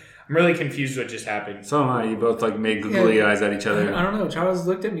acting. I'm really confused what just happened. So am I. You both like made googly Yeah. eyes at each other. I don't know. Charles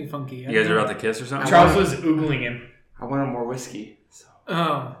looked at me funky. You guys are about to kiss or something? Charles was oogling him. I wanted more whiskey. So.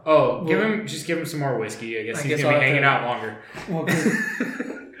 Oh, Oh, Well- give him some more whiskey. I guess I he's guess gonna I'll be have hanging to- out longer. well, 'cause-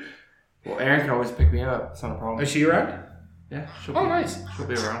 Well, Erin can always pick me up. It's not a problem. Is she around? Yeah. She'll Oh, be, nice. She'll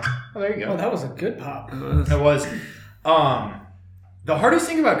be around. Oh, there you go. oh, that was a good pop. That was. The hardest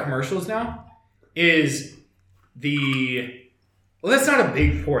thing about commercials now is well, that's not a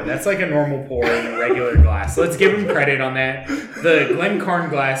big pour. That's like a normal pour in a regular glass. Let's give them credit on that. The Glencairn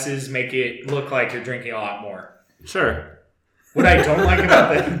glasses make it look like you're drinking a lot more. Sure. What I don't like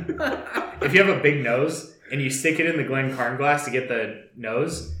about if you have a big nose and you stick it in the Glencairn glass to get the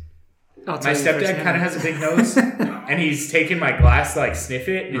nose, I'll my tell you stepdad firsthand. kind of has a big nose, and he's taking my glass to like sniff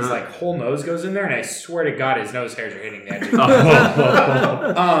it, and his Uh-huh. like whole nose goes in there, and I swear to God, his nose hairs are hitting the edge.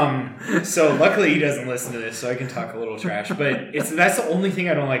 So luckily he doesn't listen to this, so I can talk a little trash. But that's the only thing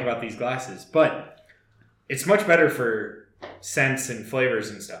I don't like about these glasses. But it's much better for scents and flavors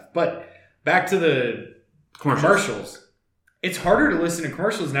and stuff. But back to the commercials. It's harder to listen to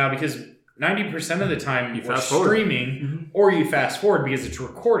commercials now because 90% of the time You we're fast forward. streaming or you fast forward because it's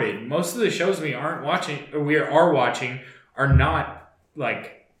recorded. Most of the shows we are watching are not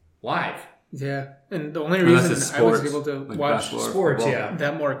like live. Yeah, and the only Unless reason it's I was sports, able to like watch basketball or Sports, football. yeah.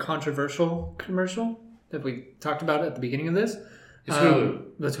 that more controversial commercial that we talked about at the beginning of this. It's Hulu.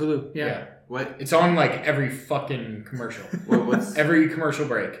 That's Hulu. Yeah. Yeah. What? It's on like every fucking commercial. What's? Every commercial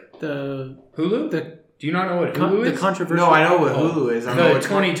break. The Hulu? the Do you not know what Hulu the is? controversial. No, I know what Hulu is. I know The what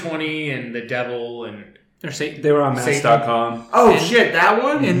 2020 and the devil and Or Satan. They were on Satan. Match.com. Oh And- shit, that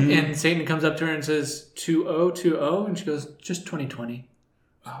one. And Satan comes up to her and says 2020, and she goes, just 2020.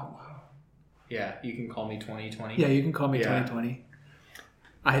 Oh wow. yeah, you can call me 2020. Yeah, you can call me Yeah. 2020.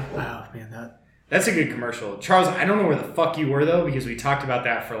 Oh man, that That's a good commercial. Charles, I don't know where the fuck you were though because we talked about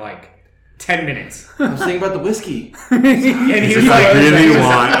that for like 10 minutes. I was thinking about the whiskey. And he Because was I like, really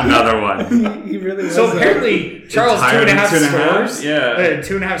want another one. he really was. So apparently, Charles, higher than 2.5 2.5? stars. Yeah.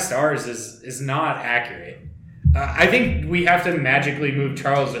 2.5 stars is not accurate. I think we have to magically move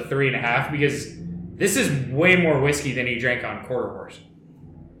Charles to 3.5 because this is way more whiskey than he drank on Quarter Horse.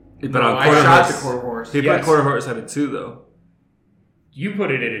 But No, on I Quarter shot Horse, the quarter horse. he put Yes. Quarter Horse at a 2 though. You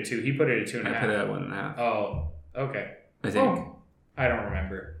put it at a 2. He put it at I put it 2.5. at 1.5. Oh, okay. I think. Oh, I don't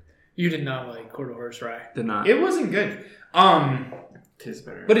remember. You did not like Quarter Horse Rye. Did not. It wasn't good. Tis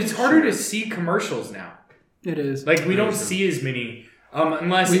better. But it's harder to see commercials now. It is. Like we don't Amazing. see as many.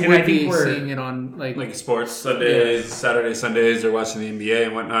 Unless we and would I think be we're seeing it on like sports Sundays, Saturday, Sundays, or watching the NBA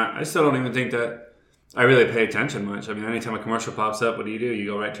and whatnot. I still don't even think that I really pay attention much. I mean, anytime a commercial pops up, what do? You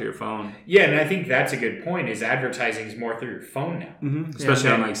go right to your phone. yeah, and I think that's a good point. Is advertising is more through your phone now. Mm-hmm. Especially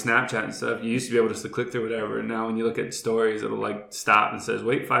Yeah. on like Snapchat and stuff. You used to be able just to click through whatever, and now when you look at stories, it'll like stop and says,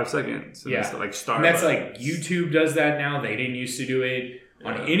 "Wait 5 seconds." And Yeah. it's like Starbucks. And that's like YouTube does that now. They didn't used to do it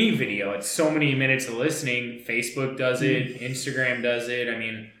on Yeah. any video. It's so many minutes of listening. Facebook does it. Mm. Instagram does it. I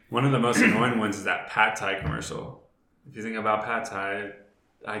mean, One of the most annoying ones is that Pad Thai commercial. If you think about Pad Thai,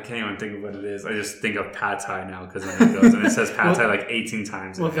 I can't even think of what it is. I just think of Pad Thai now because it goes and it says Pad Thai like 18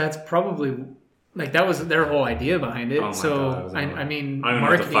 times. in Well, it. that's probably like that was their whole idea behind it. Oh my so God, that was I annoying. mean, I don't know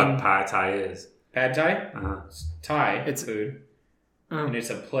what the marketing. fuck Pad Thai is. pad thai, Uh-huh. Thai, It's- food, Oh, and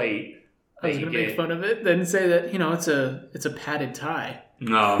it's a plate. I was that you gonna make get. fun of it, then say that it's a padded tie.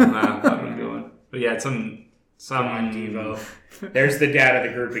 No, that's what I'm doing. But yeah, it's some Come on, Devo. There's the dad of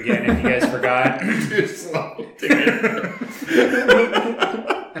the group again. If you guys forgot, too slow.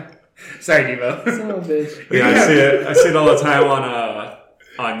 Sorry, Devo. Son of a bitch. Yeah, I see it all the time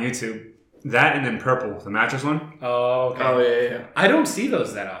on YouTube. That and then Purple, the mattress one. Oh, okay. Oh yeah. I don't see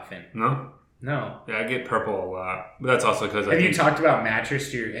those that often. No, No. Yeah, I get purple a lot, but that's also because Have you talked about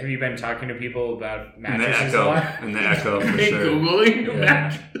mattress? Have you been talking to people about in the mattresses a Echo, lot? in the Echo for Hey, sure. Googling a Yeah.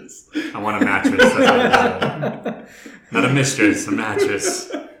 mattress. I want a mattress. That's what it is. Not a mistress, a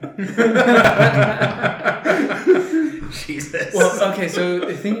mattress. Jesus. Well, okay,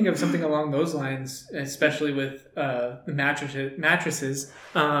 so thinking of something along those lines, especially with the mattresses,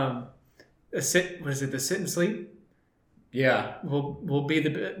 the sit and sleep Yeah. will be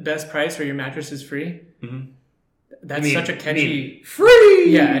the best price, or your mattress is free. Mhm. That's such a catchy. free.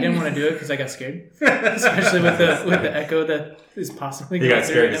 Yeah, I didn't want to do it because I got scared, especially with the echo that is possibly. You got going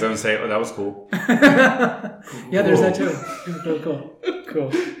scared because through I'm saying, "Oh, that was cool." Yeah, there's that too.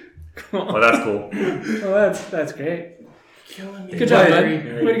 Cool. Oh, that's cool. Well, that's great. Killing me. Good job, bud. Larry.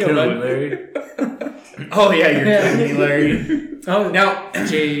 Way to go, Killing bud. me, Larry. Oh yeah, you're Yeah. kidding me, Larry. Oh, Now,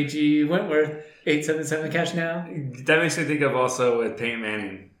 JG Wentworth, 877 cash now. That makes me think of also with Peyton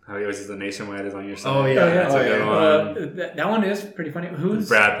Manning. How he always says the nationwide is on your side. Oh, yeah. That's a good one. That one is pretty funny. Who's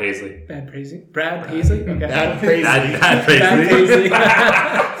Brad Paisley. Brad Paisley? Brad Paisley? Okay. Bad Paisley. Bad Brad Paisley. Paisley.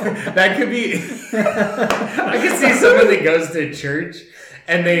 That could be. I could see someone that goes to church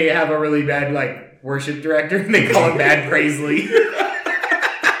and they have a really bad worship director and they call him Bad Paisley.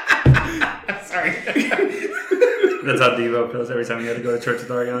 Sorry. That's how Devo feels every time you got to go to church with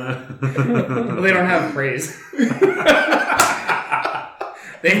Ariana. Well, they don't have praise.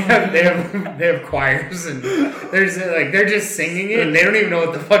 They have choirs and there's they're just singing it and they don't even know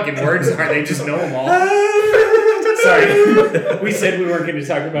what the fucking words are. They just know them all. Sorry, we said we weren't going to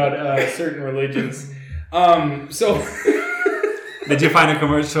talk about certain religions. So Did you find a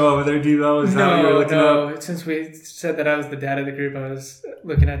commercial over there, Devo? Is that what you were looking up? No. Since we said that I was the dad of the group, I was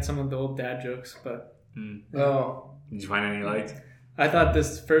looking at some of the old dad jokes, but oh. Did you find any you liked? I thought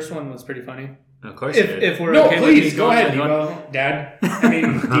this first one was pretty funny. Of course you did. If we're No, okay please with me go going ahead, on one. Devo. Dad. I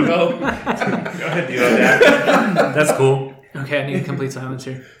mean Devo. Go ahead, Devo, Dad. That's cool. Okay, I need complete silence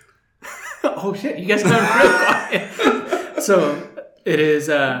here. Oh shit, you guys sound real quiet. So it is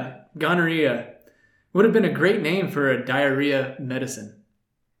gonorrhea. Would have been a great name for a diarrhea medicine.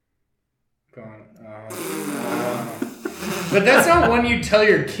 But that's not one you tell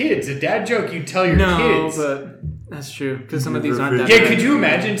your kids. A dad joke you tell your kids. But that's true because some of these aren't that. Yeah, bad. could you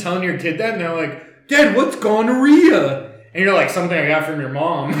imagine telling your kid that and they're like, Dad, what's gonorrhea? And you're like, something I got from your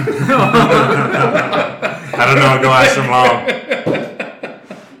mom. I don't know. Go ask your mom.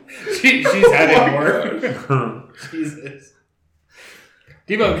 She's had it more. Jesus.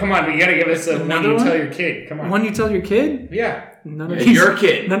 Devo, come on. You got to give us one Another you one? tell your kid. Come on. One you tell your kid? Yeah. None of Yeah, these. your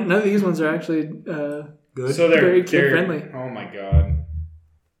kid. None of these ones are actually Good. So they're Very kid-friendly. Oh, my God.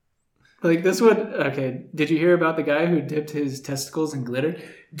 like this one. Okay, did you hear about the guy who dipped his testicles in glitter?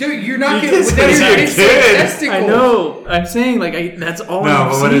 Dude, you're not You getting just that's said your your kid. testicles. I know. I'm saying that's all. No,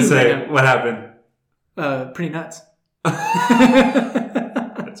 I've but what did it seen say? right What happened? now. Pretty nuts.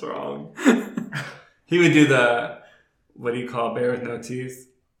 That's wrong. He would do the, what do you call a bear with no teeth?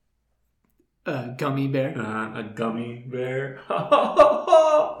 Gummy bear. A gummy bear.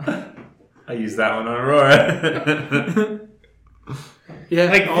 I used that one on Aurora. Yeah,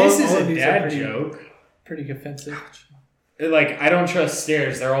 Like, all- this is all a of these are dad pretty, joke. Pretty offensive. Like, I don't trust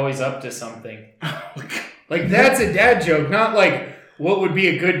stairs. They're always up to something. Like, that's a dad joke, not like what would be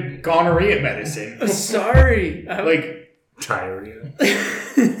a good gonorrhea medicine. Sorry. Like, Diarrhea.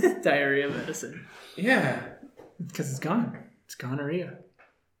 Diarrhea medicine. yeah, Because it's gone. It's gonorrhea.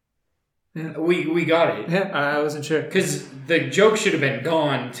 we got it. Yeah, I wasn't sure. Because the joke should have been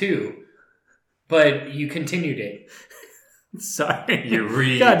gone, too. But you continued it. Sorry. You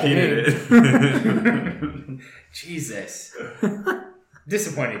God repeated dang. it. Jesus.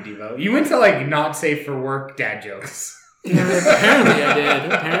 Disappointed, Devo. You went to, like, not safe for work dad jokes. Yeah,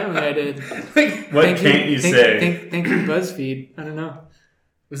 apparently I did. Like, What can't you say? Thank you, BuzzFeed. I don't know.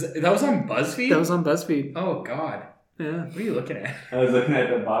 that was on BuzzFeed? That was on BuzzFeed. Oh, God. Yeah. What are you looking at? I was looking at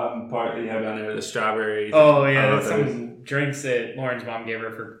the bottom part that you have down there, the strawberry. Oh, yeah. Oh, That's that was- some drinks that Lauren's mom gave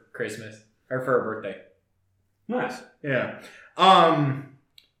her for Christmas. Or for her birthday. Nice. Yeah.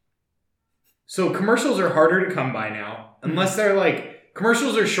 So commercials are harder to come by now, unless they're like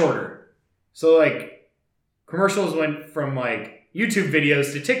commercials are shorter. So like commercials went from like YouTube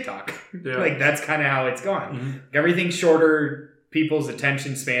videos to TikTok. Yeah. Like that's kind of how it's gone. Mhm. Everything's shorter. People's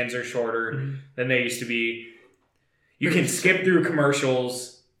attention spans are shorter than they used to be. You can skip through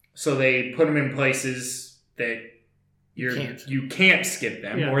commercials, so they put them in places that you can't skip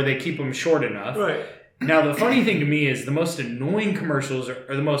them, Yeah. or they keep them short enough. Right. Now, the funny thing to me is the most annoying commercials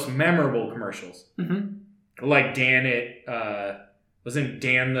are the most memorable commercials. Mm-hmm. Like Dan wasn't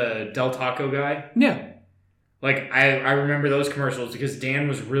Dan the Del Taco guy? Yeah. Like, I remember those commercials because Dan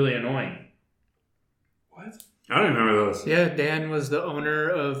was really annoying. What? I don't remember those. Yeah, Dan was the owner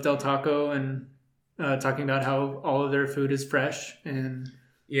of Del Taco and talking about how all of their food is fresh. And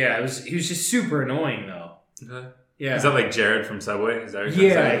Yeah, he was just super annoying though. Okay. Yeah. Is that like Jared from Subway? Is that what you're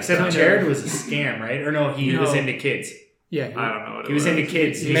Yeah, saying? except Kind of. Jared was a scam, right? Or no, he was into kids. yeah, I don't know what He was into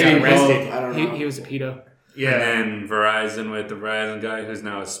kids. He Maybe got arrested. both. I don't know. he was a pedo. Yeah. And then Verizon with the Verizon guy who's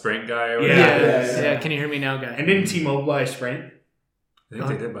now a Sprint guy or Yeah. whatever. Yeah. Can you hear me now, guy? And didn't T-Mobile buy Sprint? I think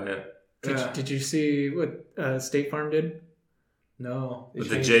they did buy it. Did you see what State Farm did? No. With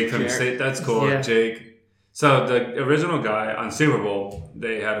the Jake from State. That's cool. Yeah. Jake. So the original guy on Super Bowl,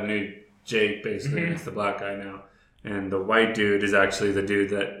 they had a new Jake basically. Mhm. It's the black guy now. And the white dude is actually the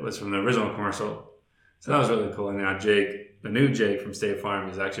dude that was from the original commercial. So that was really cool. And now Jake, the new Jake from State Farm,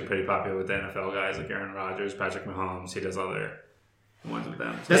 is actually pretty popular with the NFL guys like Aaron Rodgers, Patrick Mahomes. He does all their ones with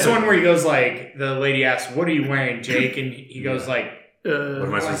them. So That's the one where he goes like, the lady asks, "What are you wearing, Jake?" And he goes like, What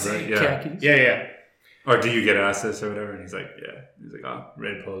am I supposed to say? Yeah. Khakis. "Yeah." Or do you get asked this or whatever? And he's like, yeah. He's like, oh,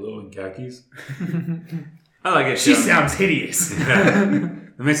 red polo and khakis. I like it. She too. sounds hideous. Yeah.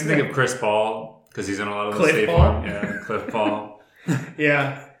 It makes me think of Chris Paul because he's in a lot of those Cliff State Paul? Farm. Yeah, Cliff Paul.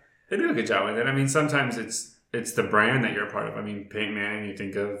 Yeah. They do a good job with it. I mean, sometimes it's the brand that you're a part of. I mean, Peyton Manning, you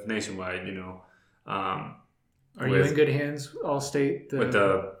think of Nationwide, you know. Are you with- in good hands, Allstate? With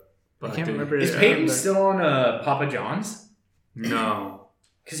the... I can't remember Is his Peyton but- still on Papa John's? No.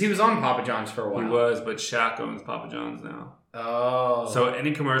 Because he was on Papa John's for a while. He was, but Shaq owns Papa John's now. Oh. So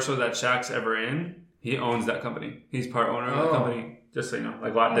any commercial that Shaq's ever in, he owns that company. He's part owner of the company. Just so you know,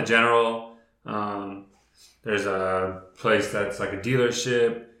 like what the General. There's a place that's like a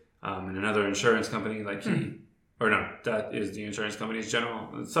dealership, and another insurance company. Like that is the insurance company's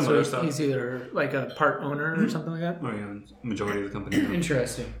General. Some other stuff. He's either like a part owner or something like that. Or he owns majority of the company. now.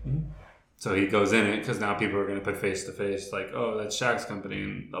 Interesting. So he goes in it because now people are going to put face to face, like, oh, that's Shaq's company,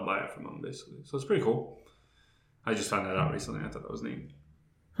 and they'll buy it from him, basically. So it's pretty cool. I just found that out recently. I thought that was neat.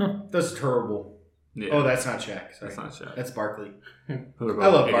 That's terrible. Yeah. Oh, that's not Shaq. Sorry. That's not Shaq. That's Barkley. Who are both I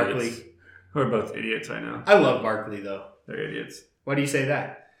love idiots. Barkley. Who are both idiots right now. I love Barkley, though. They're idiots. Why do you say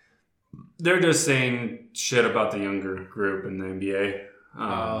that? They're just saying shit about the younger group in the NBA.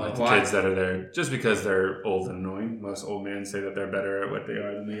 Like the why? kids that are there. Just because they're old and annoying. Most old men say that they're better at what they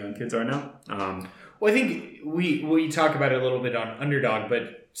are than the young kids are now. Well, I think we talk about it a little bit on Underdog,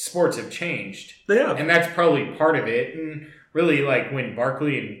 but sports have changed. They have. And that's probably part of it. And really, like, when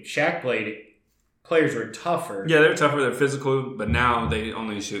Barkley and Shaq played, players were tougher. Yeah, they're tougher, they're physical, but now they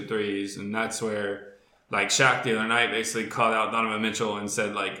only shoot threes, and that's where, like, Shaq the other night basically called out Donovan Mitchell and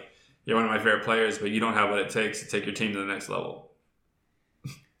said, like, you're one of my favorite players, but you don't have what it takes to take your team to the next level.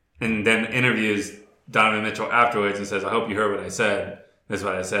 And then interviews Donovan Mitchell afterwards and says, I hope you heard what I said. That's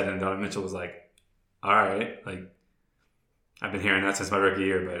what I said, and Donovan Mitchell was like, all right, like, I've been hearing that since my rookie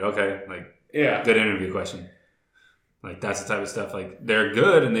year, but okay, like, Yeah. good interview question. Like, that's the type of stuff, like, they're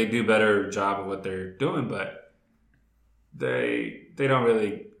good and they do better job of what they're doing, but they don't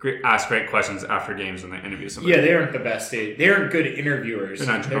really ask great questions after games when they interview somebody. Yeah, they aren't the best. They aren't good interviewers. They're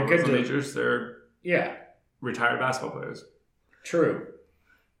not They're good journalism to, majors, they're yeah, retired basketball players. true.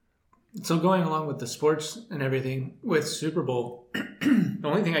 So going along with the sports and everything with Super Bowl, the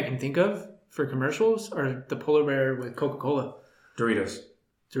only thing I can think of for commercials are the polar bear with Coca-Cola. Doritos.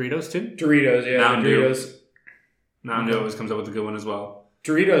 Doritos too? Doritos, yeah. Mountain Dew. Doritos. Mountain Dew always comes up with a good one as well.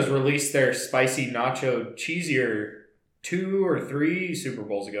 Doritos released their spicy nacho cheesier 2 or 3 Super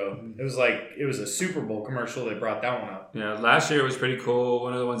Bowls ago. It was a Super Bowl commercial that brought that one up. Yeah, last year it was pretty cool.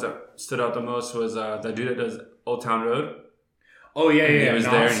 One of the ones that stood out the most was that dude that does Old Town Road. Oh yeah, And yeah. he was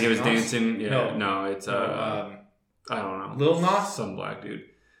Nas, there and he was Nas? dancing. Yeah, No. it's I don't know. Lil Nas? Some black dude.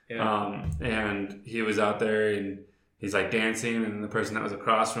 Yeah. And he was out there and he's like dancing, and the person that was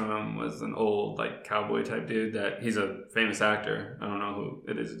across from him was an old like cowboy type dude that he's a famous actor. I don't know who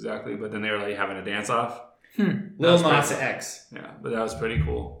it is exactly, but then they were like having a dance off. Lil That's Nas pretty- X. Yeah, but that was pretty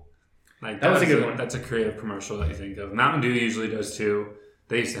cool. Like That was a that's good one. That's a creative commercial that you think of. Mountain Dew usually does too.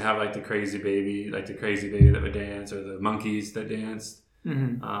 They used to have like the crazy baby that would dance, or the monkeys that danced.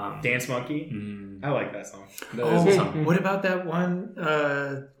 Mm-hmm. Dance Monkey. Mm, I like that song. that is a Oh, song. what about that one?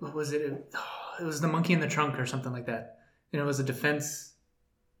 What was it? It was the monkey in the trunk or something like that. And it was a defense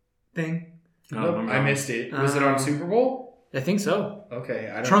thing. I don't Nope, remember. I missed it. Was it on Super Bowl? I think so. Okay,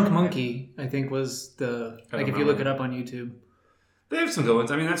 I don't Trunk know. Monkey, I think, was the I like don't if you know. look it up on YouTube. They have some good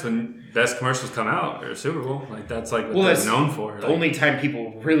ones. I mean, that's when best commercials come out, or Super Bowl. Like that's like what Well, they're that's known for. The Like, only time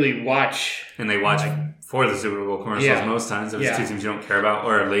people really watch. and they watch for the Super Bowl commercials Yeah. most times. If it's Yeah. two teams you don't care about,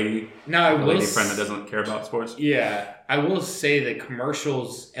 or a lady Now I will friend that doesn't care about sports. Yeah, I will say that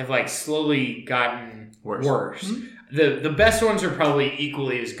commercials have like slowly gotten Worse. worse. the best ones are probably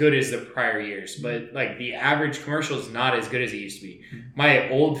equally as good as the prior years, but like the average commercial is not as good as it used to be. My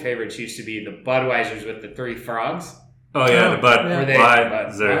old favorites used to be the Budweisers with the 3 frogs. Oh yeah, the Bud. Yeah. Were they-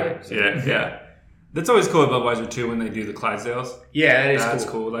 Budweiser. Yeah. That's always cool at Budweiser too when they do the Clydesdales. Yeah, that is That's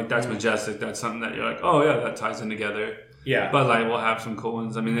cool. cool. Like that's majestic. That's something that you're like, oh yeah, that ties in together. Yeah. Bud Light will have some cool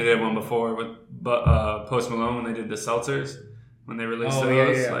ones. I mean, they did one before with Post Malone when they did the seltzers when they released Oh,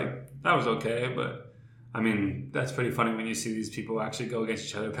 those. yeah. Like that was okay, but I mean, that's pretty funny when you see these people actually go against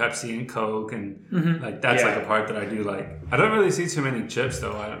each other, Pepsi and Coke, and like that's like a part that I do like. I don't really see too many chips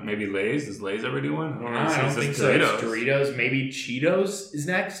though. Maybe Lay's. Does Lay's ever do one? I don't think so. It's Doritos. Maybe Cheetos is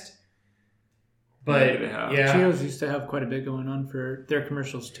next. But Maybe they have. yeah, Cheetos used to have quite a bit going on for their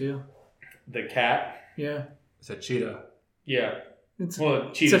commercials too. the cat. Yeah. It's a cheetah. Yeah. It's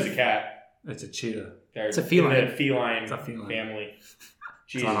Cheetah's a cat. It's a cheetah. They're It's a feline. in the feline It's a feline. family. It's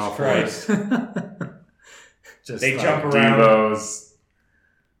Jesus on all Christ. Just They like jump around. Devos.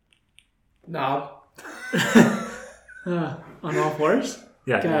 No. on all fours?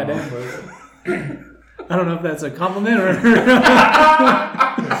 Yeah. God damn. I don't know if that's a compliment or,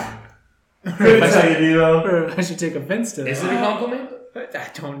 or I should take offense to that. Is it a compliment? I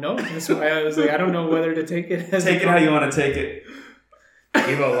don't know. That's why I was like, I don't know whether to take it as Take it how you want to take it.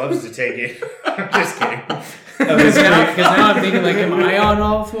 Evo loves to take it. I'm just kidding. Because now I'm thinking like, am I on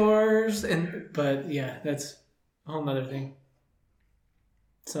all fours? But yeah, that's a whole nother thing.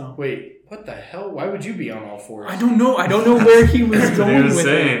 So Wait, what the hell? Why would you be on all fours? I don't know. I don't know where he was That's what going he was with it.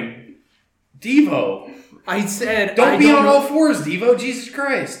 saying. Devo. I said, Don't I be on know- all fours, Devo. Jesus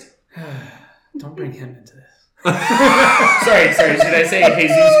Christ. Don't bring him into this. Sorry. Should I say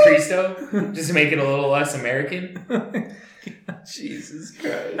Jesus Cristo? Just to make it a little less American? Jesus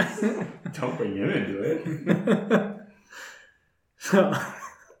Christ. Don't bring him into it. So,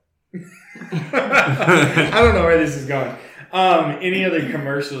 I don't know where this is going. Any other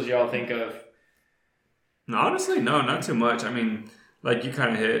commercials y'all think of? No, honestly, no, not too much. I mean, like you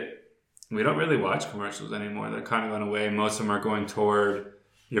kind of hit. We don't really watch commercials anymore. They're kind of gone away. Most of them are going toward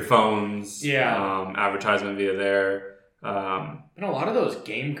your phones. Yeah. Advertisement via there. And a lot of those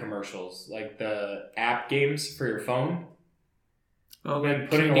game commercials, like the app games for your phone. like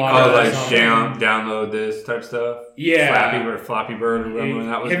putting a Candy lot Oh, of Crush. those like on. download this type stuff. Yeah. Flappy Bird. Remember when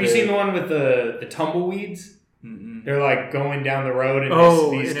that was? Have you big? seen the one with the tumbleweeds? Mm-mm. They're like going down the road, and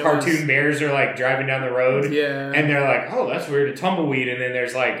these and it cartoon was- bears are like driving down the road. Yeah. And they're like, oh, that's weird, a tumbleweed. And then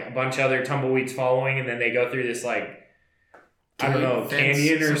there's like a bunch of other tumbleweeds following. And then they go through this like, I don't know, Fence,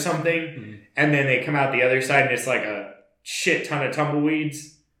 canyon or something. Mhm. And then they come out the other side and it's like a shit ton of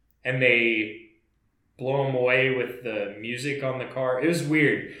tumbleweeds. And they blow them away with the music on the car. It was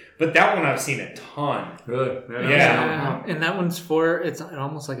weird. But that one I've seen a ton. Really? Yeah. And that one's it's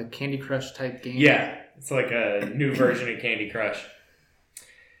almost like a Candy Crush type game. Yeah. It's like a new version of Candy Crush.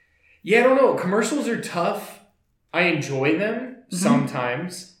 Yeah, I don't know. Commercials are tough. I enjoy them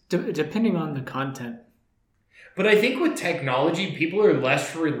sometimes. Depending on the content. But I think with technology, people are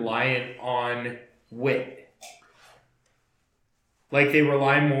less reliant on wit. Like they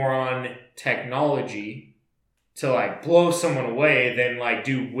rely more on technology to like blow someone away than like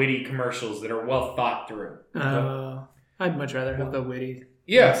do witty commercials that are well thought through. I'd much rather have the witty.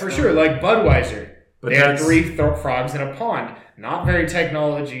 Yeah, for sure. Like Budweiser. But They are that's- 3 frogs in a pond. Not very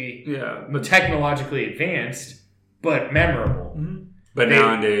Yeah, but technologically advanced, but memorable. But They-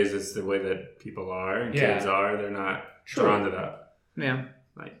 nowadays, it's the way that people are and Yeah. kids are. They're not True. drawn to that. Yeah.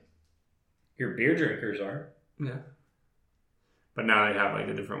 Your beer drinkers are. Yeah. But now they have like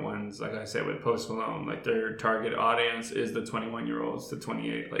the different ones. Like I said with Post Malone, like their target audience is the 21-year-olds to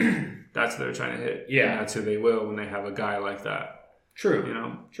 28. Like that's what they're trying to hit. Yeah. And that's who they will when they have a guy like that. True. You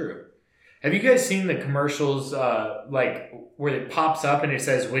know. True. Have you guys seen the commercials, like where it pops up and it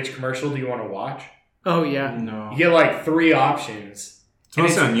says which commercial do you want to watch? Oh, yeah. No. You get like 3 options. It's And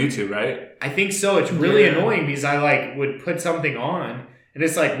mostly on YouTube, right? I think so. It's really Yeah. annoying because I like would put something on and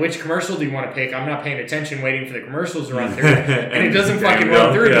it's like, which commercial do you want to pick? I'm not paying attention, waiting for the commercials to run through, and it doesn't There fucking you go.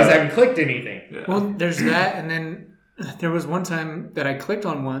 run through because I Yeah. haven't clicked anything. Yeah. Well, there's that. And then there was one time that I clicked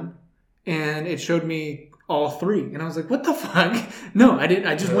on one and it showed me all 3. And I was like, what the fuck? No, I didn't.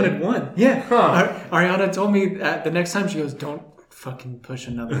 I just wanted one. Yeah. Huh. Ariana told me that the next time she goes, don't fucking push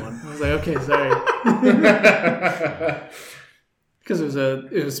another one. I was like, okay, sorry. Because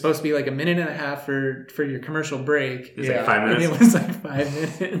it was supposed to be like a minute and a half for your commercial break. It's Yeah. like 5 And minutes. it was like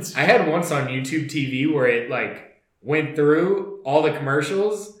 5 minutes. I had once on YouTube TV where it like went through all the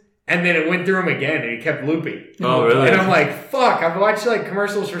commercials and then it went through them again and it kept looping. Oh, really? And I'm like, fuck, I've watched like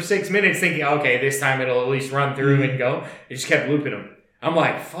commercials for 6 minutes thinking, okay, this time it'll at least run through and go. It just kept looping them. I'm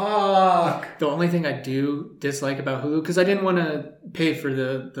like, fuck. The only thing I do dislike about Hulu, because I didn't want to pay for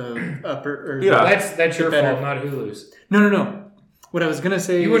the upper. Or Yeah. That's your better. fault, not Hulu's. No. What I was gonna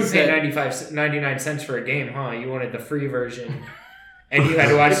say, You wouldn't is pay that 99 cents for a game, huh? You wanted the free version, and you had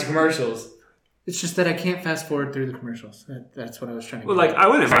to watch the commercials. it's just that I can't fast forward through the commercials. That's what I was trying to. Well, get like I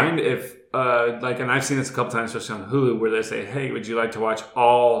wouldn't mind if, and I've seen this a couple times, especially on Hulu, where they say, "Hey, would you like to watch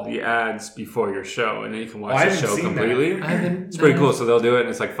all the ads before your show?" And then you can watch I the haven't show seen completely. I haven't. It's pretty cool. So they'll do it, and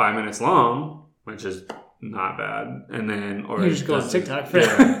it's like 5 minutes long, which is not bad. And then, or You just go on TikTok for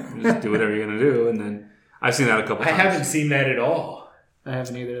yeah, you just do whatever you're gonna do. And then I've seen that a couple I times. haven't seen that at all. I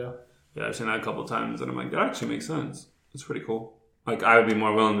haven't either though. Yeah, I've seen that a couple times, and I'm like, that actually makes sense. It's pretty cool. Like, I would be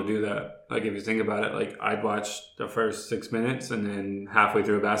more willing to do that. Like, if you think about it, like, I'd watch the first 6 minutes, and then halfway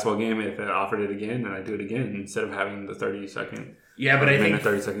through a basketball game, if it offered it again, then I'd do it again instead of having the 30-second. Yeah, but I think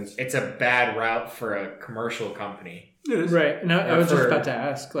 30 seconds. it's a bad route for a commercial company. It is. Right. And I was just For- about to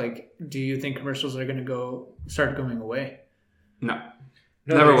ask, like, do you think commercials are going to start going away? No.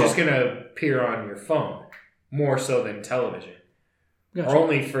 No, Never they're will. just going to appear on your phone more so than television, Gotcha. or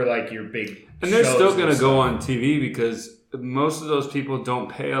only for like your big. And they're shows still and going to stuff. go on TV because most of those people don't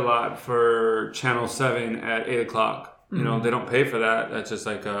pay a lot for Channel 7 at 8 o'clock. You know, they don't pay for that. That's just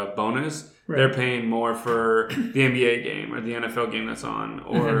like a bonus. Right. They're paying more for the NBA game or the NFL game that's on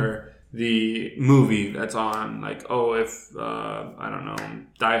or the movie that's on. Like, oh, if, I don't know,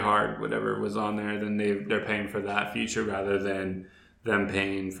 Die Hard, whatever was on there, then they're paying for that feature rather than them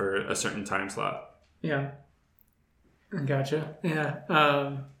paying for a certain time slot. Yeah. Gotcha. Yeah.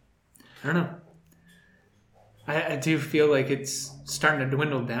 I don't know. I do feel like it's starting to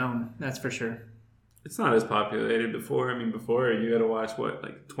dwindle down. That's for sure. It's not as populated before. I mean, before you had to watch,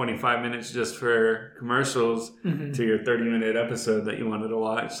 like 25 minutes just for commercials to your 30-minute episode that you wanted to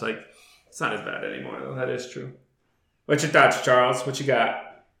watch. Like, it's not as bad anymore, though. That is true. What's your thoughts, Charles? What you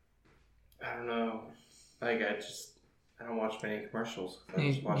got? I don't know. Like I don't watch many commercials. I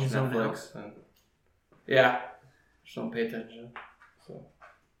You- just watch you zone Netflix and yeah, just don't pay attention. So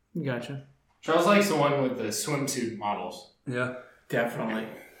Gotcha. Charles likes the one with the swimsuit models. Yeah. definitely.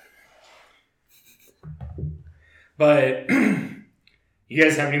 But you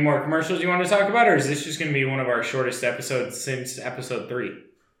guys have any more commercials you want to talk about, or is this just going to be one of our shortest episodes since episode 3?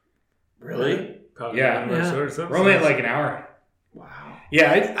 Really? Probably Yeah. one of our Yeah. shortest We're only at episodes. like an hour. Wow.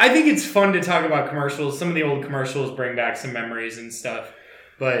 Yeah, I think it's fun to talk about commercials. Some of the old commercials bring back some memories and stuff.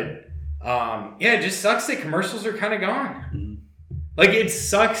 But yeah, it just sucks that commercials are kind of gone. Like, it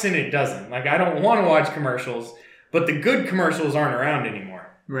sucks and it doesn't. Like, I don't want to watch commercials, but the good commercials aren't around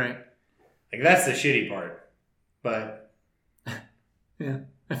anymore. Right. Like, that's the shitty part. But Yeah.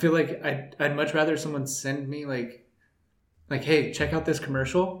 I feel like I'd much rather someone send me like, hey, check out this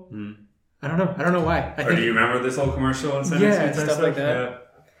commercial. I don't know why. I Or do you remember this old commercial and send it to Yeah, you type stuff like that.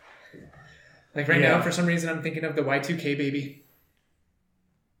 Yeah. Like right Yeah. now, for some reason, I'm thinking of the Y2K baby.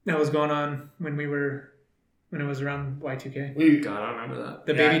 That was going on when it was around Y2K. God, I remember that.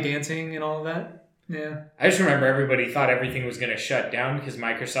 The Yeah. baby dancing and all of that. Yeah. I just remember everybody thought everything was going to shut down because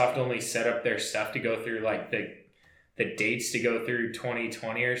Microsoft only set up their stuff to go through, like, the dates to go through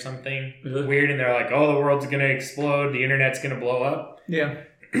 2020 or something Really? weird. And they're like, oh, the world's going to explode. The internet's going to blow up. Yeah.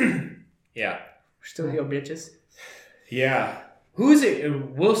 Yeah. We're still here, bitches. Yeah. Who is it?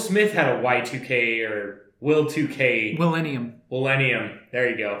 Will Smith had a Y2K or Will 2K Millennium. Millennium. There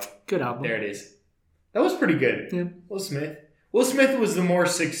you go. Good album. There it is. That was pretty good. Yeah. Will Smith. Will Smith was the more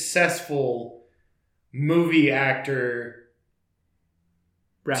successful movie actor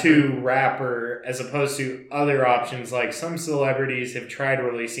Rapper. to rapper as opposed to other options. Like, some celebrities have tried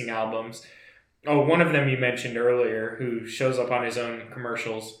releasing albums. Oh, one of them you mentioned earlier who shows up on his own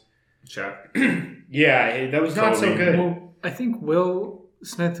commercials. Check. Yeah, that was not so Totally. good. Well, I think Will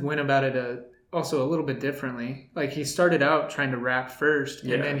Smith went about it also a little bit differently. Like, he started out trying to rap first,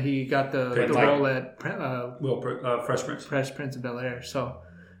 Yeah. and then he got the But like- role at Fresh Prince. Fresh Prince of Bel-Air. So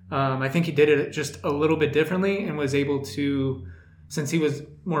I think he did it just a little bit differently and was able to, since he was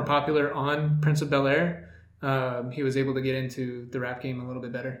more popular on Prince of Bel-Air, he was able to get into the rap game a little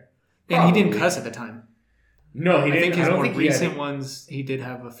bit better. And he didn't Probably. cuss at the time. No, he I didn't. think his I don't more think he had recent it. ones, he did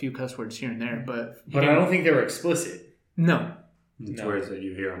have a few cuss words here and there, but he But I didn't- don't think they were explicit. No. It's No. words that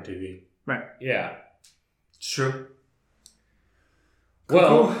you hear on TV. Right. Yeah. It's true.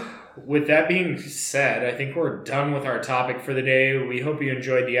 Well, with that being said, I think we're done with our topic for the day. We hope you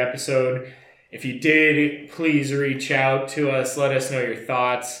enjoyed the episode. If you did, please reach out to us. Let us know your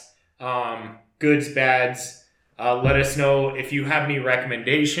thoughts, goods, bads. Let us know if you have any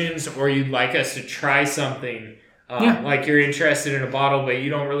recommendations or you'd like us to try something. Yeah. Like you're interested in a bottle, but you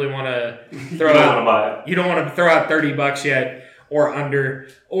don't really want to throw You don't out want to buy it. you don't want to throw out $30 yet. or under.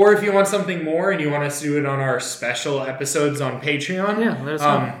 Or if you want something more and you want us to do it on our special episodes on Patreon, Yeah, let us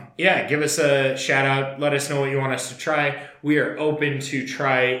know. give us a shout out. Let us know what you want us to try. We are open to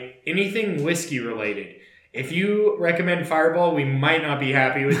try anything whiskey related. If you recommend Fireball, we might not be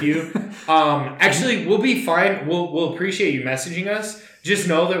happy with you. Actually, we'll be fine. We'll appreciate you messaging us. Just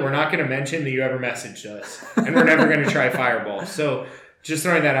know that we're not going to mention that you ever messaged us. And we're never going to try Fireball. So just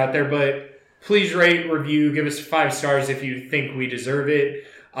throwing that out there. But please rate, review, give us 5 stars if you think we deserve it.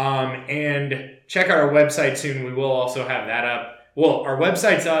 And check out our website soon. We will also have that up. Well, our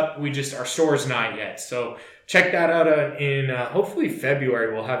website's up. Our store's not yet. So check that out in hopefully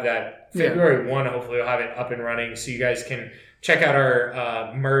February. We'll have that. February 1, hopefully we'll have it up and running so you guys can check out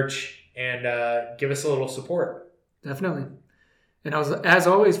our merch and give us a little support. Definitely. And as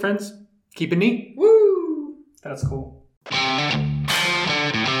always, friends, keep it neat. Woo! That's cool.